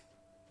is a myth.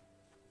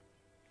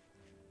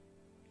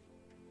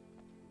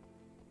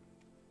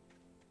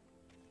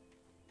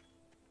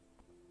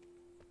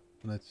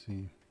 Let's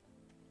see.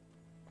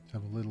 Let's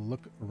have a little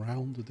look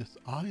around this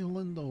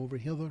island over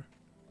here.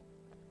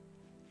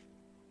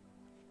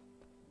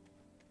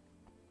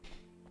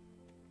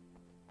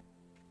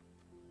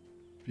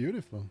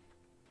 Beautiful.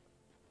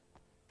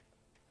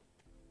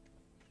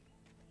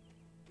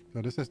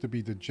 So this has to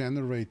be the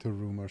generator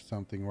room or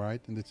something,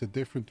 right? And it's a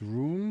different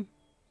room.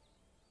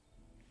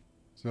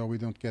 So we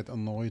don't get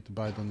annoyed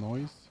by the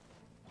noise.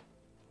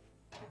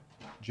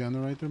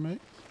 Generator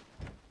makes?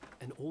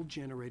 An old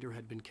generator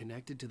had been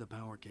connected to the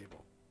power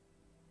cable.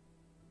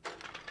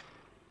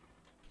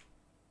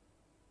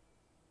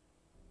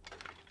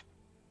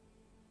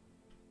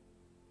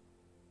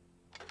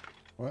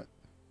 What?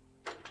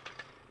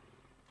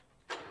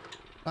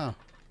 Ah.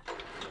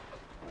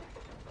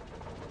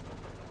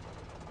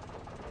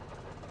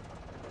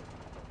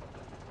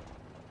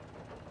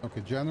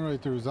 Okay,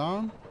 generator is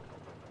on.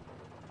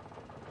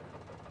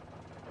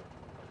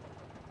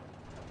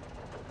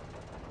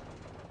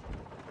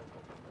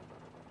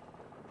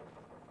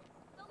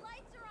 The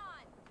lights are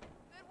on.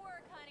 Good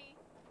work, honey.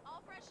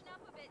 I'll freshen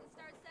up a bit and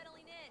start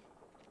settling in.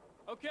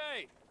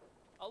 Okay,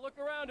 I'll look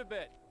around a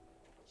bit.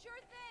 Sure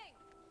thing.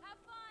 Have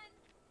fun.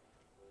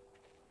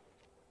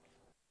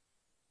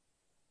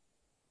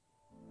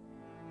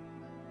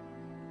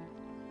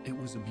 It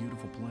was a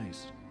beautiful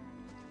place.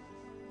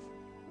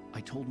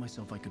 I told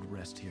myself I could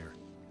rest here,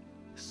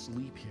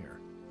 sleep here,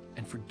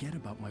 and forget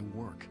about my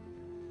work.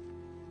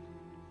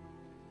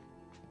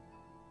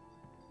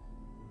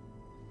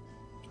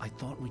 I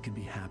thought we could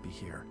be happy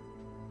here.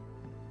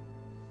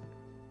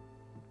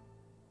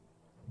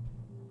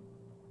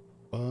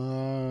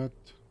 But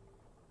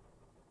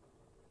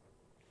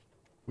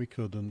we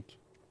couldn't.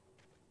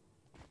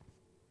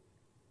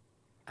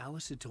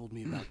 Alice had told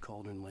me about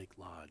Cauldron Lake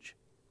Lodge.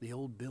 The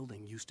old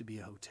building used to be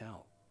a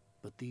hotel,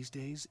 but these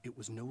days it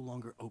was no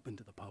longer open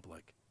to the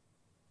public.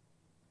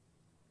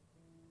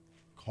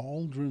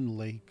 Cauldron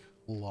Lake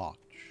Lodge.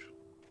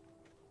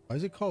 Why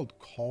is it called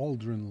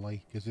Cauldron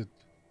Lake? Is it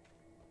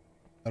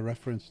a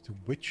reference to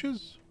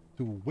witches?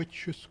 To a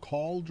witch's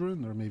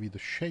cauldron? Or maybe the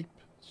shape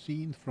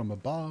seen from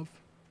above?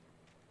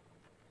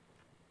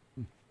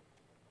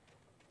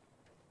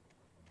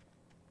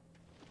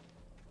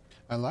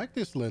 I like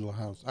this little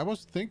house. I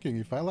was thinking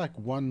if I like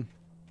won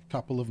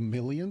couple of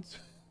millions,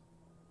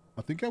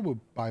 I think I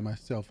would buy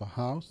myself a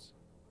house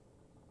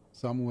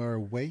somewhere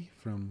away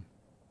from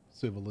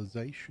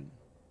civilization.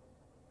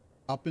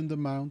 Up in the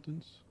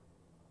mountains.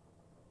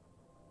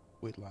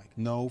 With like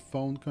no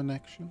phone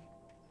connection.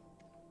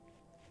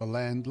 A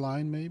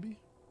landline maybe.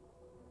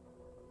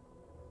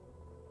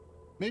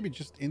 Maybe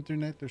just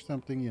internet or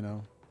something, you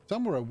know.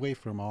 Somewhere away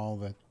from all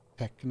the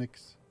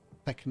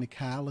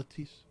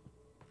technicalities.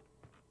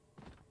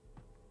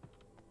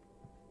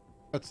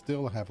 But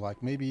still have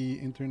like maybe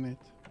internet.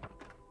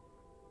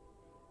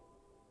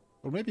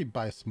 Or maybe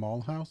buy a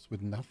small house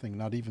with nothing,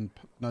 not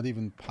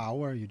even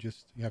power. You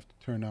have to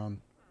turn on,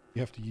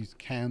 you have to use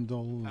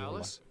candles.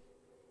 Alice?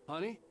 Like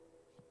honey?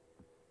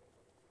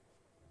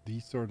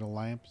 These sort of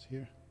lamps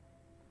here.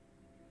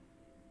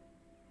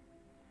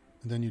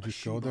 And then you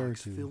just go there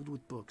to... filled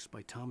with books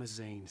by Thomas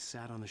Zane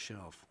sat on the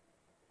shelf.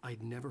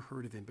 I'd never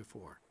heard of him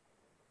before.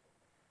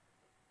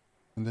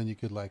 And then you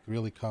could like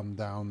really come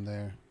down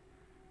there.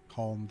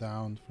 Calm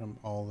down from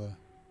all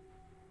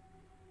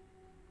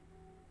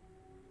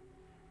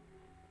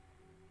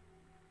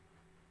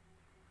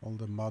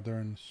the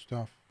modern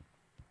stuff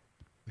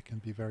that can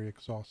be very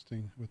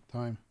exhausting with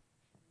time.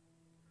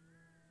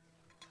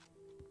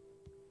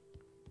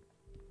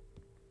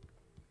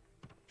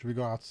 Should we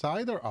go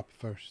outside or up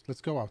first?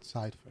 Let's go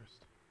outside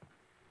first.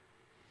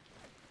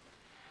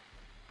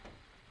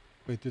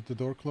 Wait, did the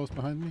door close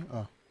behind me?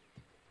 Oh.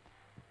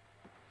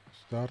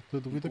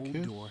 Started with a kiss. The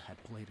old door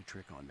had played a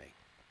trick on me.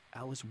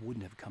 Alice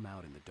wouldn't have come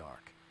out in the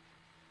dark.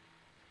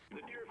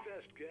 The Deer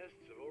Fest guests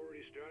have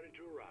already started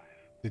to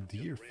arrive. The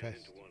Deer Just ran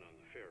Fest. into one on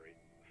the ferry.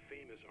 A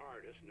famous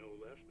artist, no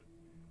less.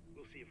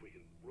 We'll see if we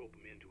can rope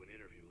him into an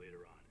interview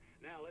later on.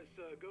 Now let's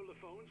go to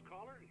the phones.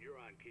 Caller, you're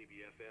on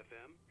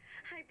KBF-FM.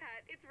 Hi,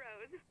 Pat. It's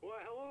Rose.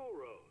 Why, hello,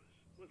 Rose.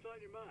 What's on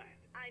your mind?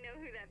 I know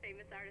who that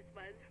famous artist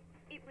was.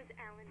 It was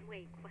Alan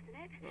Wake, wasn't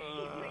it?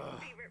 He's my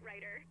favorite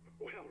writer.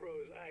 Well,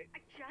 Rose, I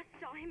just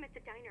saw him at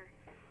the diner.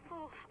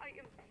 Oh, I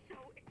am so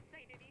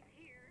excited he's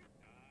here.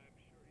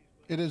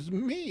 It is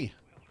me,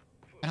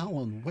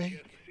 Alan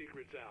Wake.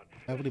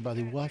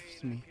 Everybody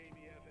loves me.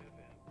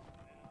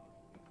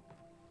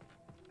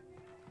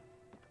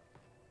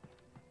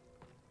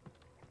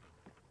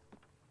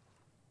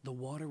 The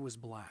water was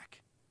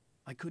black.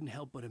 I couldn't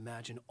help but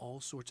imagine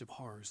all sorts of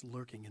horrors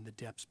lurking in the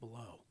depths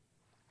below.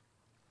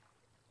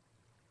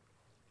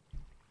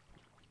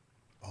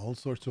 All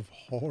sorts of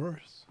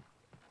horrors?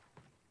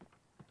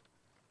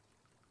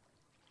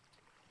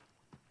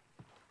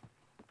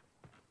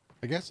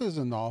 I guess as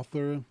an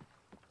author,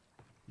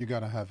 you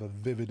gotta have a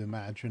vivid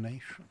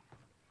imagination.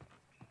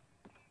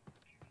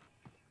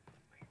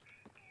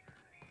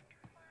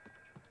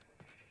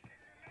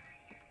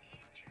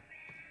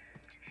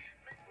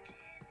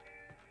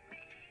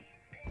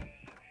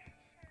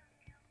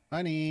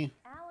 Honey.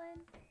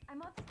 Alan,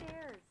 I'm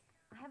upstairs.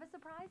 I have a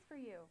surprise for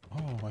you.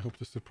 Oh, I hope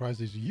the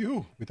surprise is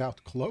you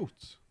without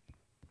clothes.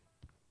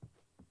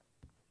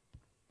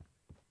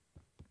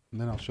 And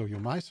then I'll show you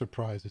my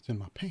surprise. It's in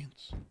my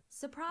pants.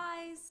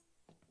 Surprise!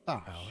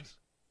 Ah, Alice,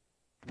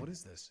 what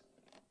is this?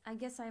 I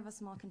guess I have a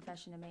small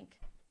confession to make.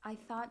 I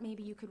thought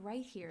maybe you could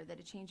write here that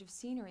a change of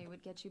scenery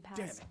would get you past...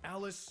 Damn it,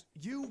 Alice,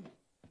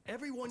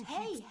 everyone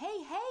Hey,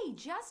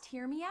 just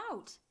hear me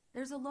out.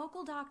 There's a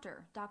local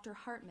doctor, Dr.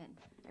 Hartman.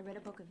 I read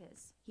a book of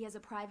his. He has a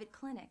private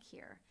clinic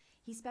here.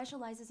 He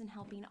specializes in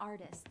helping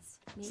artists.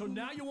 Maybe So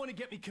now you want to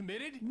get me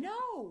committed?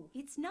 No,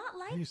 it's not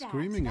like Why are you that.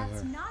 screaming at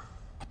That's her? not...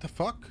 What the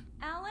fuck?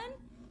 Alan?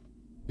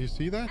 You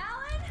see that?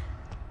 Alan?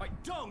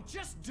 Don't,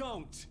 just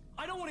don't.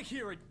 I don't want to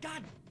hear it.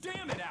 God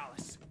damn it,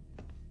 Alice.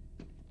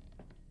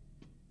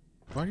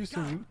 Why are you so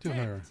rude to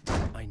her?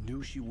 I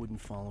knew she wouldn't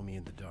follow me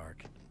in the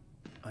dark.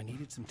 I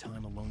needed some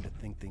time alone to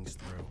think things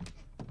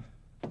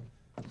through.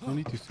 No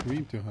need to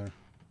scream to her.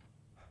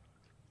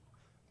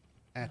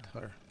 At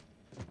her.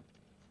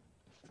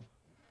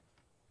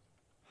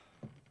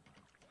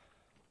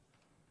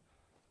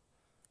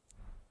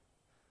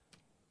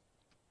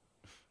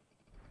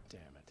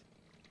 Damn it.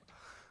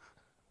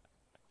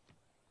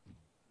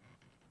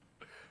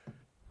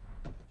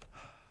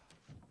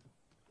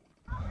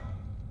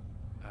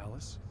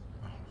 Alice?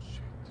 Oh,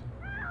 shit.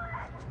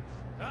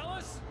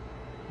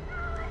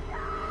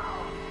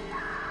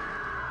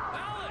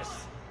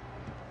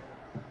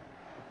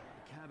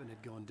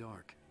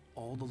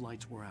 all the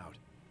lights were out.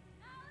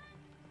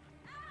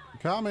 I'm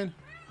coming.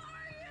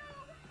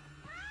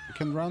 I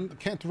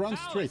can't run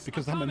straight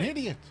because I'm an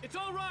idiot. It's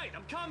all right.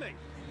 I'm coming.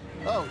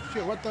 Oh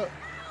shit! What the?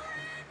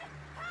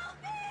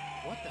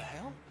 What the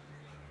hell?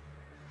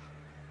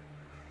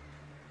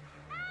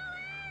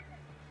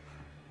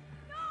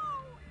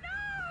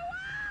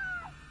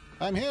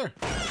 I'm here.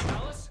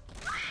 Alice?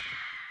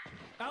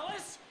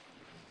 Alice?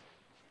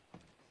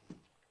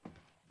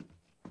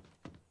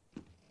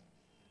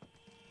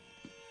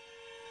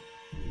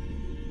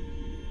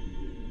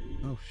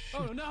 Oh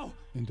shit! Oh no!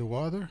 In the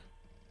water.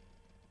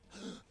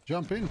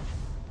 Jump in.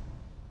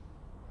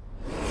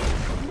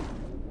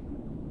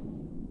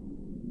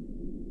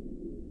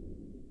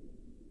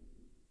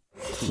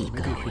 Keep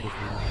Maybe I should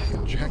have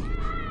worn a jacket.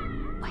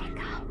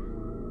 Wake up.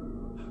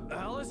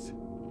 Alice?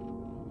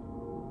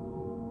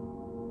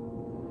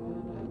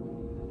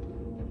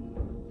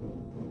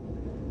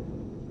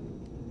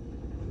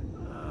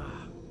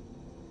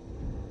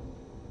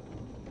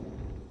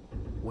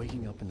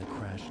 Waking up in the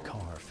crashed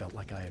car felt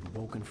like I had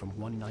woken from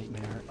one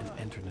nightmare and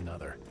entered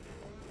another.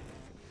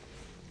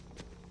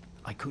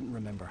 I couldn't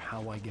remember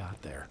how I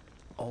got there.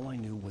 All I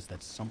knew was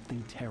that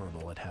something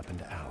terrible had happened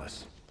to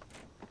Alice.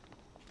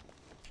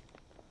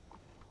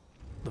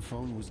 The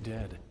phone was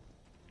dead.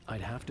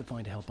 I'd have to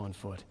find help on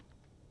foot.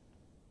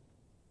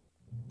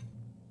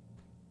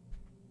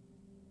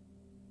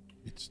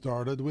 It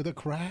started with a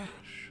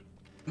crash.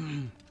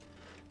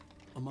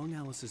 Among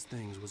Alice's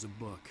things was a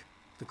book,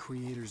 The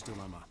Creator's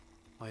Dilemma,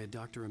 by a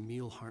Dr.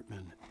 Emil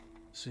Hartman.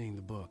 Seeing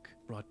the book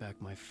brought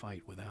back my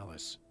fight with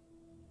Alice.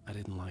 I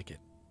didn't like it,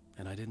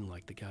 and I didn't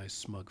like the guy's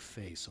smug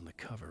face on the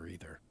cover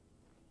either.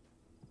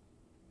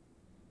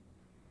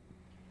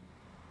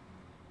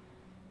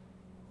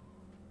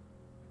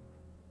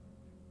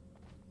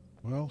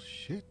 Well,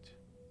 shit.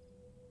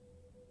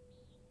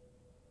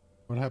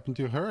 What happened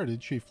to her?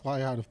 Did she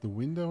fly out of the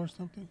window or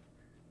something?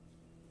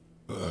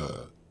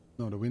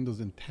 No, the window's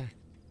intact.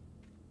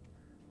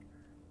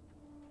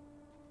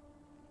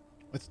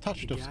 Let's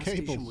touch those The gas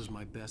cables. station was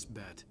my best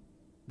bet.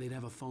 They'd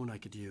have a phone I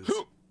could use.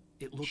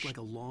 It looked like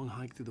a long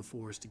hike through the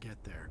forest to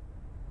get there.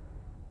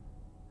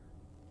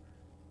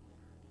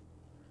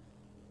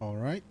 All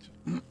right.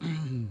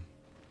 It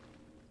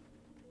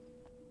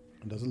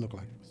doesn't look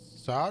like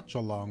such a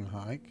long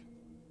hike.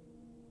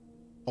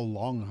 A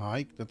long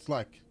hike? That's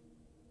like...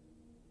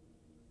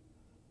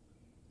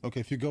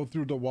 Okay, if you go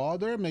through the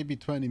water, maybe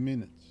 20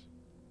 minutes.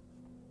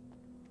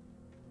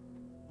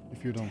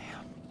 If you don't...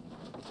 Damn.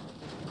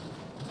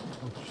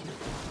 Oh, shit.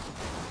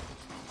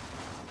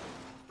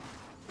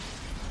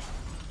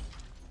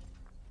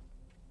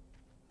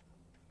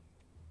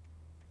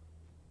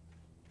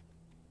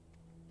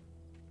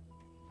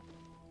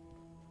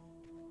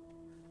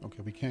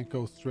 Okay, we can't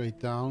go straight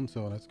down,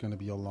 so that's gonna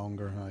be a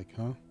longer hike,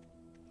 huh?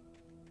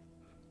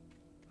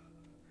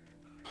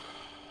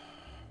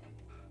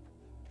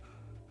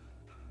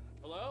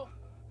 Hello?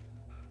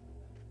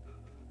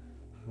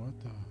 What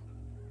the...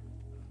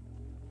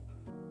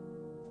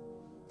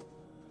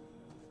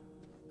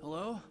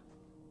 Hello?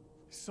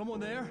 Is someone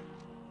there?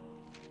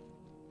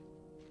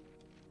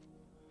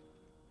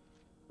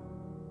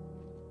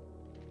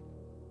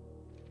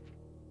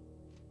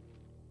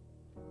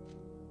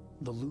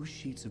 The loose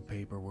sheets of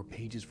paper were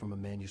pages from a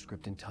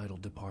manuscript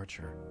entitled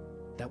Departure.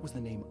 That was the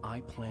name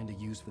I planned to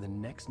use for the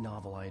next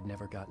novel I had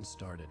never gotten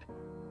started.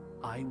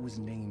 I was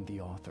named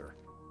the author.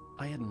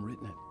 I hadn't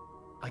written it.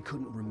 I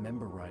couldn't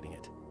remember writing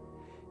it.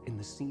 In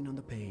the scene on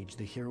the page,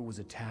 the hero was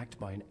attacked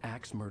by an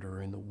axe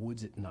murderer in the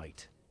woods at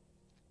night.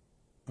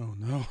 Oh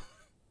no.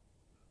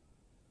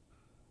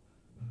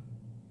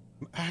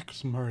 An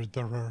axe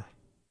murderer.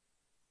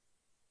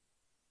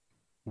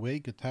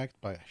 Wake attacked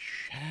by a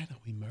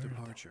shadowy murderer.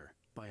 Departure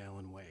by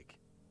Alan Wake.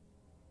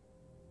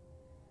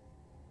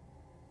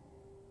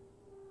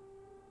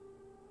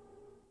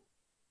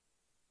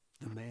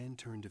 The man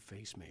turned to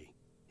face me.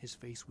 His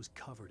face was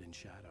covered in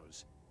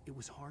shadows. It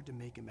was hard to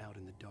make him out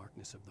in the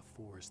darkness of the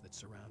forest that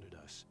surrounded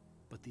us,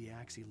 but the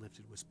axe he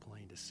lifted was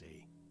plain to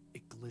see.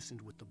 It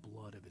glistened with the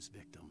blood of his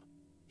victim.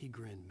 He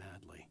grinned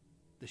madly.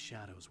 The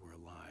shadows were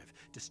alive,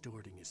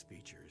 distorting his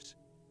features.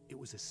 It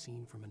was a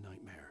scene from a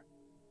nightmare,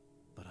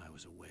 but I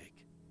was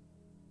awake.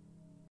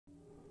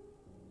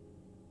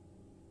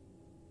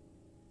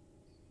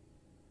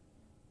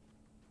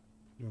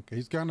 Okay,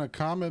 he's gonna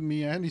come at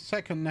me any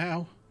second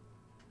now.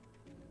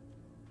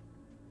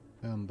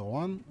 And the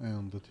 1,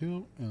 and the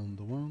 2, and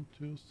the 1,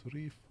 2,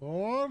 3,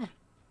 4.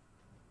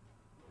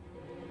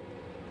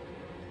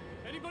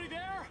 Anybody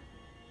there?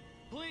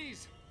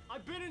 Please,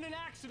 I've been in an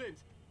accident.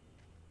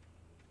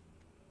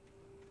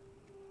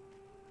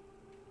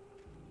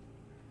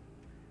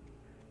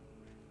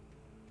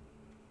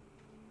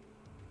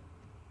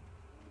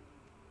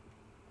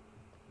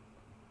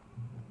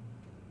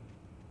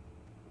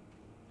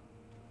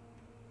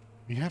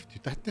 We have to...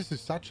 This is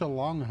such a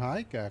long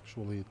hike,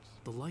 actually.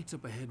 The lights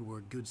up ahead were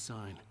a good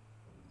sign.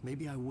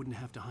 Maybe I wouldn't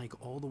have to hike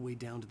all the way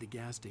down to the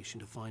gas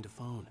station to find a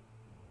phone.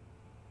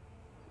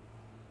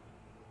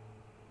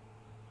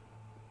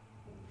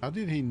 How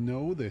did he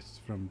know this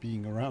from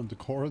being around the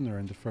corner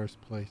in the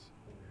first place?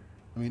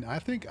 I mean, I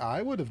think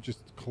I would have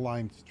just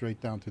climbed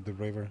straight down to the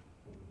river.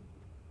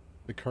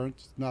 The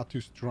current's not too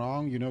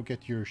strong, you know,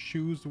 get your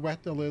shoes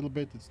wet a little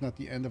bit. It's not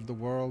the end of the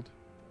world.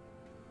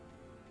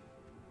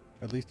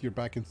 At least you're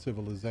back in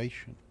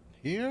civilization.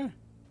 Here,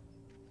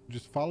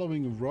 just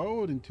following a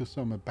road into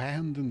some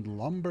abandoned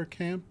lumber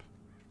camp.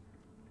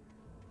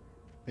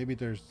 Maybe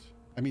there's,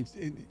 I mean,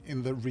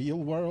 in the real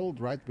world,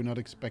 right? We're not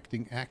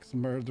expecting axe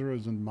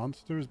murderers and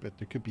monsters, but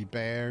there could be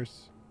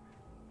bears,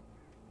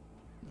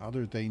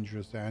 other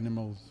dangerous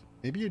animals.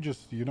 Maybe you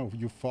just, you know,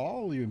 you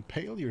fall, you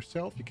impale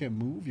yourself, you can't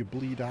move, you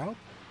bleed out.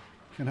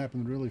 It can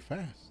happen really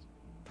fast.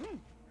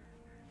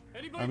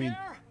 Anybody I mean,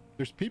 there?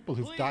 there's people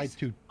who've Please, died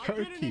to I've been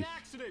in turkeys. an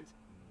accident.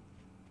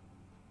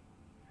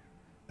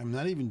 I'm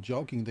not even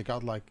joking. They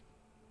got like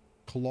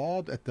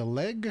clawed at the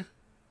leg,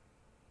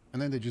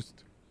 and then they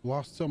just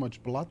lost so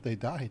much blood they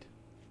died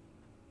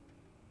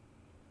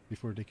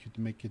before they could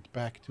make it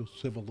back to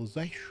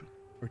civilization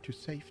or to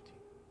safety.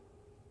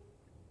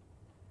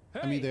 Hey!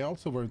 I mean, they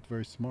also weren't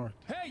very smart.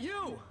 Hey,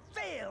 you!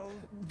 Phil!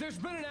 There's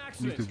been an You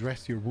accident. need to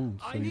dress your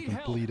wounds so you can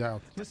bleed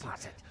out. Listen,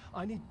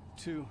 I need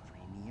to...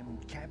 Premium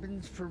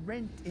cabins for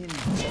rent in...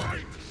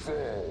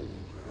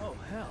 Oh,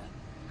 hell.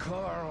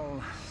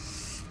 Carl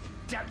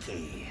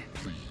Stuckey.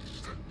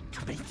 Pleased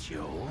to meet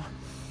you.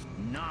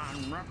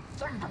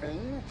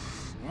 Non-refundable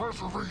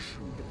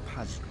reservation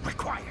deposit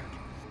required.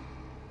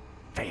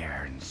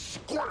 Fair and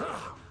square.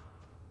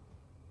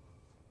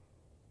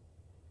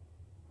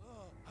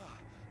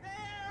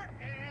 Fair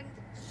and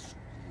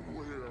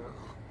square.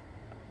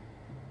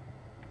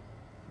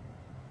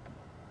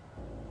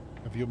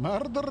 Have you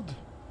murdered?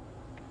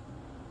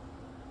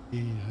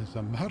 He is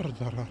a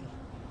murderer.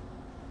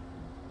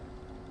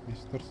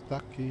 Mr.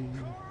 Stuckey.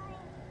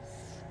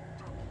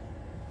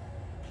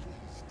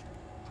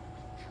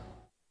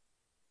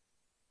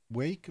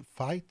 Wake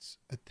fights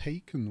a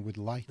Taken with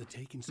light. The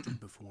Taken stood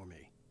before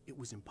me. It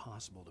was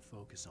impossible to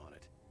focus on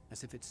it,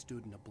 as if it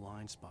stood in a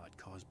blind spot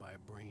caused by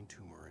a brain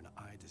tumor and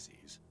eye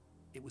disease.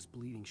 It was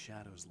bleeding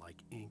shadows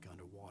like ink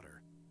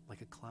underwater,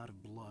 like a cloud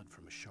of blood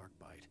from a shark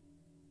bite.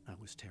 I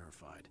was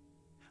terrified.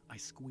 I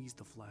squeezed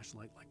the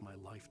flashlight like my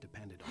life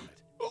depended on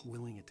it,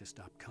 willing it to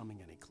stop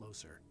coming any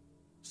closer.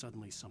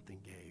 Suddenly something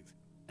gave,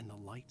 and the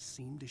light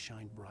seemed to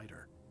shine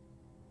brighter.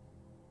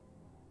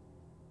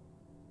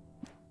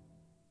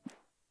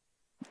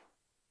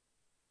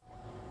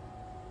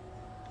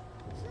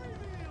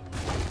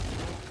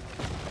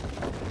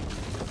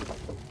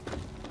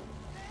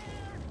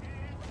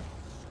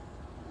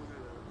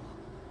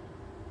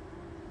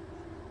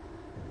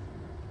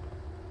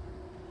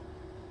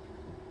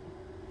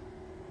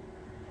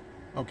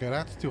 Okay,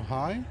 that's too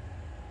high.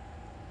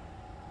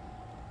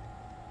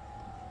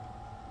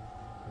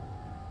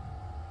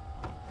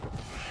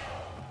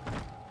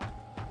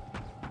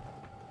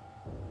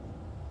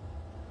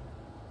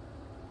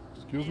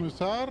 Excuse me,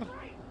 sir.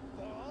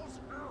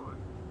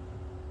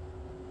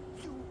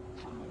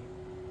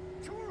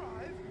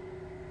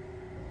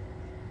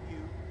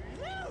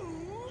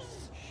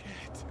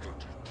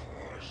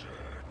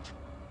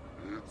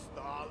 It's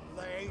the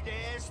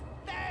latest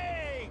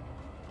thing!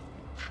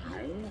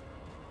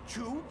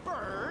 Two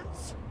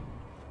birds?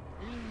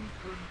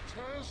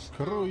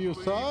 Screw you,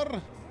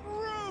 sir.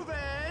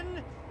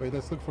 Reuben! Wait,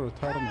 let's look for a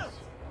thermos.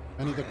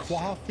 I need a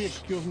coffee.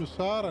 Excuse me,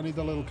 sir. I need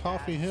a little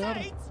coffee here.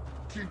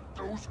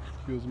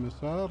 Excuse me,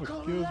 sir.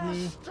 Excuse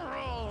me.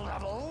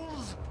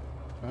 Levels.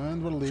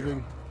 And we're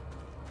leaving.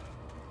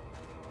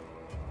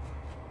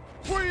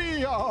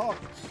 Whee! I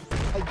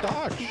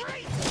dodged.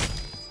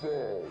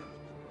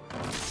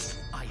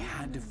 I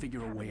had to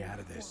figure a way out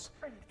of this.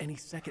 Any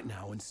second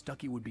now, and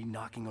Stuckey would be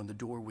knocking on the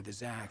door with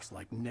his axe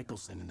like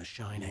Nicholson in The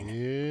Shining.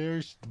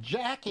 Here's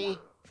Jackie.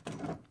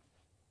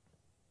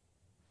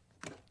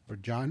 Or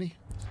Johnny.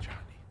 It's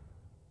Johnny.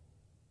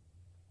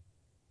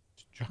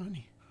 It's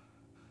Johnny.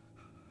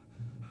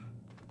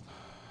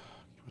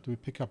 What do we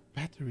pick up?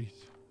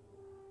 Batteries.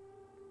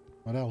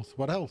 What else?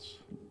 What else?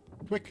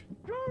 Quick.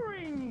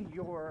 During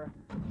your...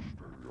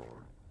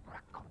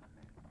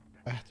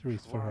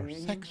 Batteries for our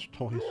sex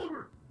toys.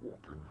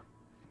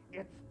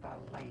 It's the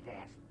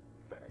latest.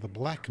 The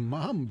Black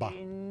Mamba.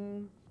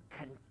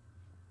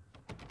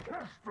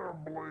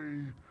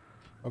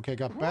 Okay,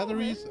 got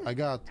batteries. I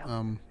got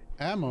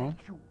ammo.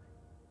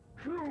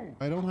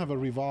 I don't have a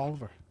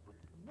revolver.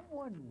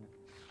 One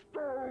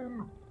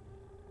stone.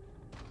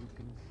 You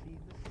can see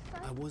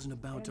the I wasn't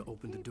about to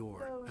open the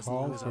door, as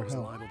Call long as I for was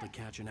help. liable to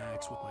catch an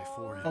axe with my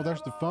forehead. Oh,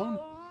 there's the phone.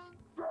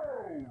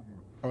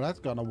 Oh, that's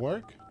gonna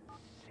work.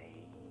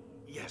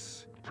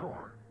 Yes.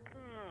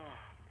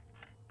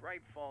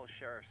 Bright Falls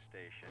Sheriff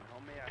Station. How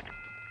may I...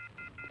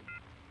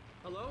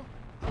 Hello?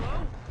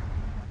 Hello?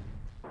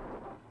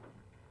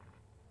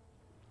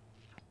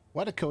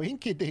 What a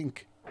coinky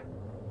dink.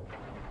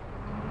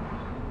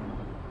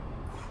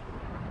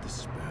 This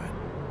is bad.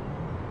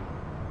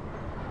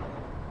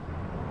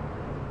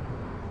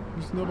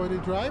 There's nobody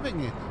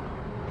driving it.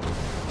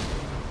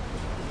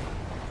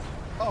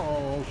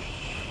 Oh,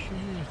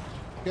 shit.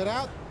 Get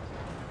out.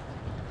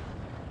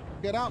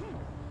 Get out!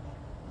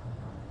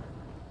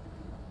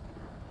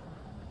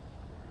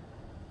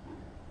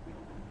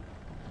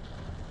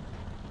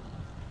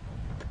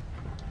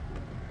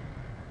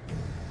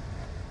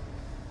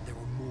 There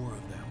were more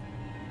of them.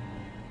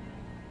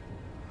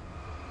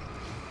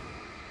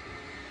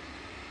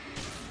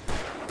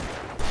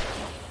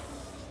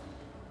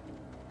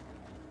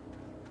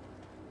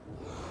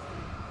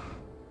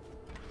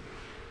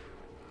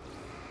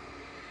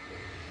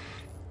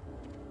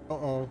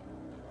 Uh-oh.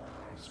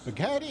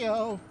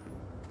 Spaghetti-o!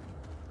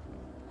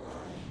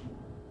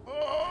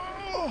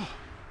 Oh!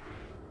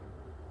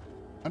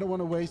 I don't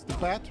want to waste the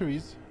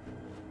batteries.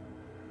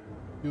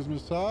 Excuse me,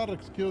 sir.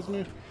 Excuse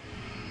me.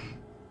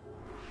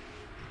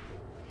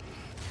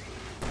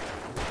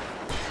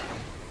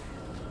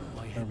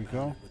 My There head we go.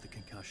 pounded with a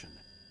concussion.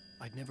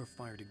 I'd never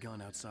fired a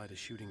gun outside a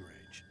shooting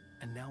range,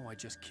 and now I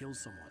just killed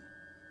someone.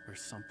 Or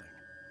something.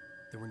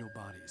 There were no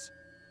bodies.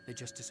 They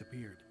just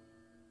disappeared.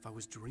 If I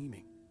was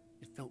dreaming,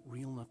 it felt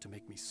real enough to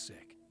make me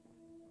sick.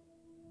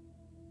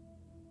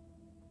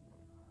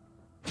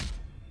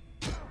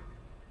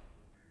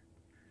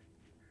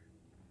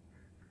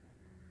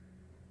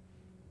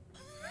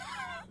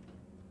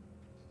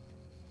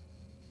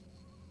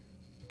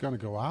 Gonna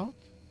go out?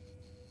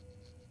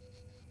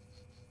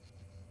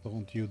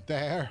 Don't you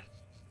dare.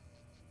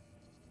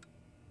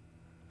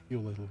 You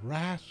little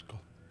rascal.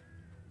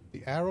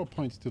 The arrow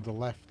points to the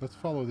left. Let's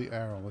follow the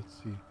arrow. Let's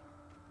see.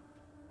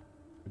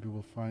 Maybe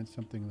we'll find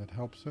something that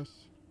helps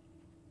us.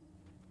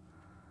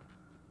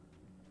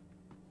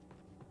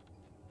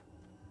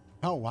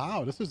 Oh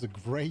wow, this is a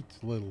great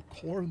little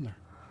corner.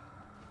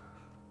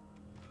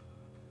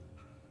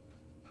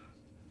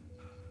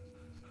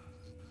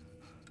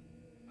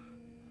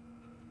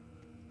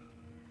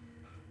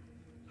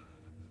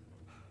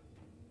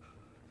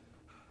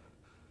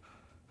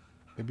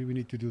 Maybe we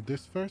need to do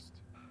this first.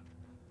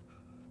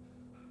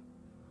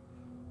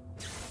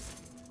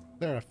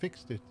 There, I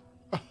fixed it.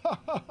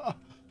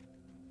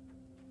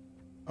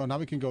 Oh, now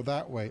we can go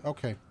that way.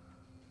 Okay.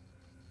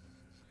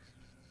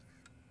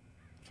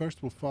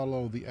 First, we'll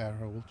follow the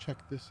arrow. We'll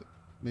check this.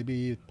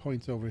 Maybe it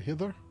points over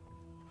hither.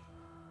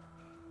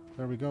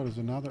 There we go. There's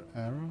another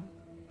arrow.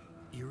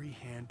 Eerie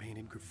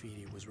hand-painted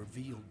graffiti was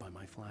revealed by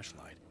my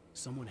flashlight.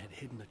 Someone had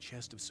hidden a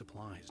chest of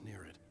supplies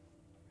near it.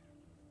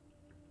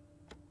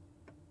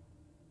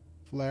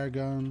 Flare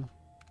gun.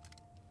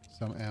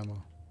 Some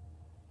ammo.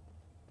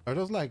 Are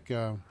those like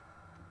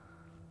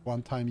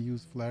one-time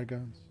use flare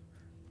guns?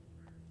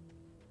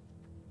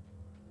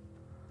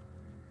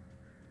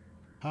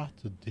 Hot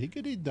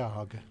diggity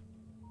dog.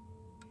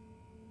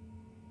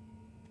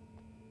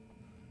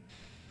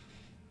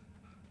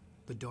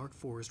 The dark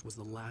forest was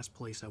the last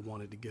place I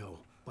wanted to go,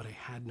 but I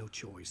had no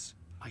choice.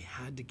 I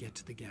had to get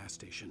to the gas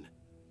station.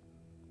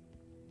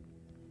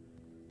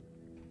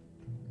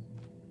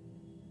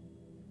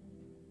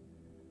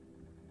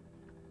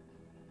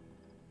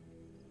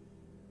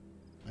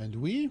 And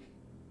we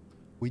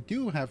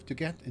do have to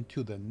get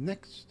into the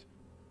next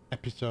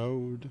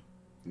episode.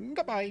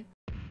 Goodbye.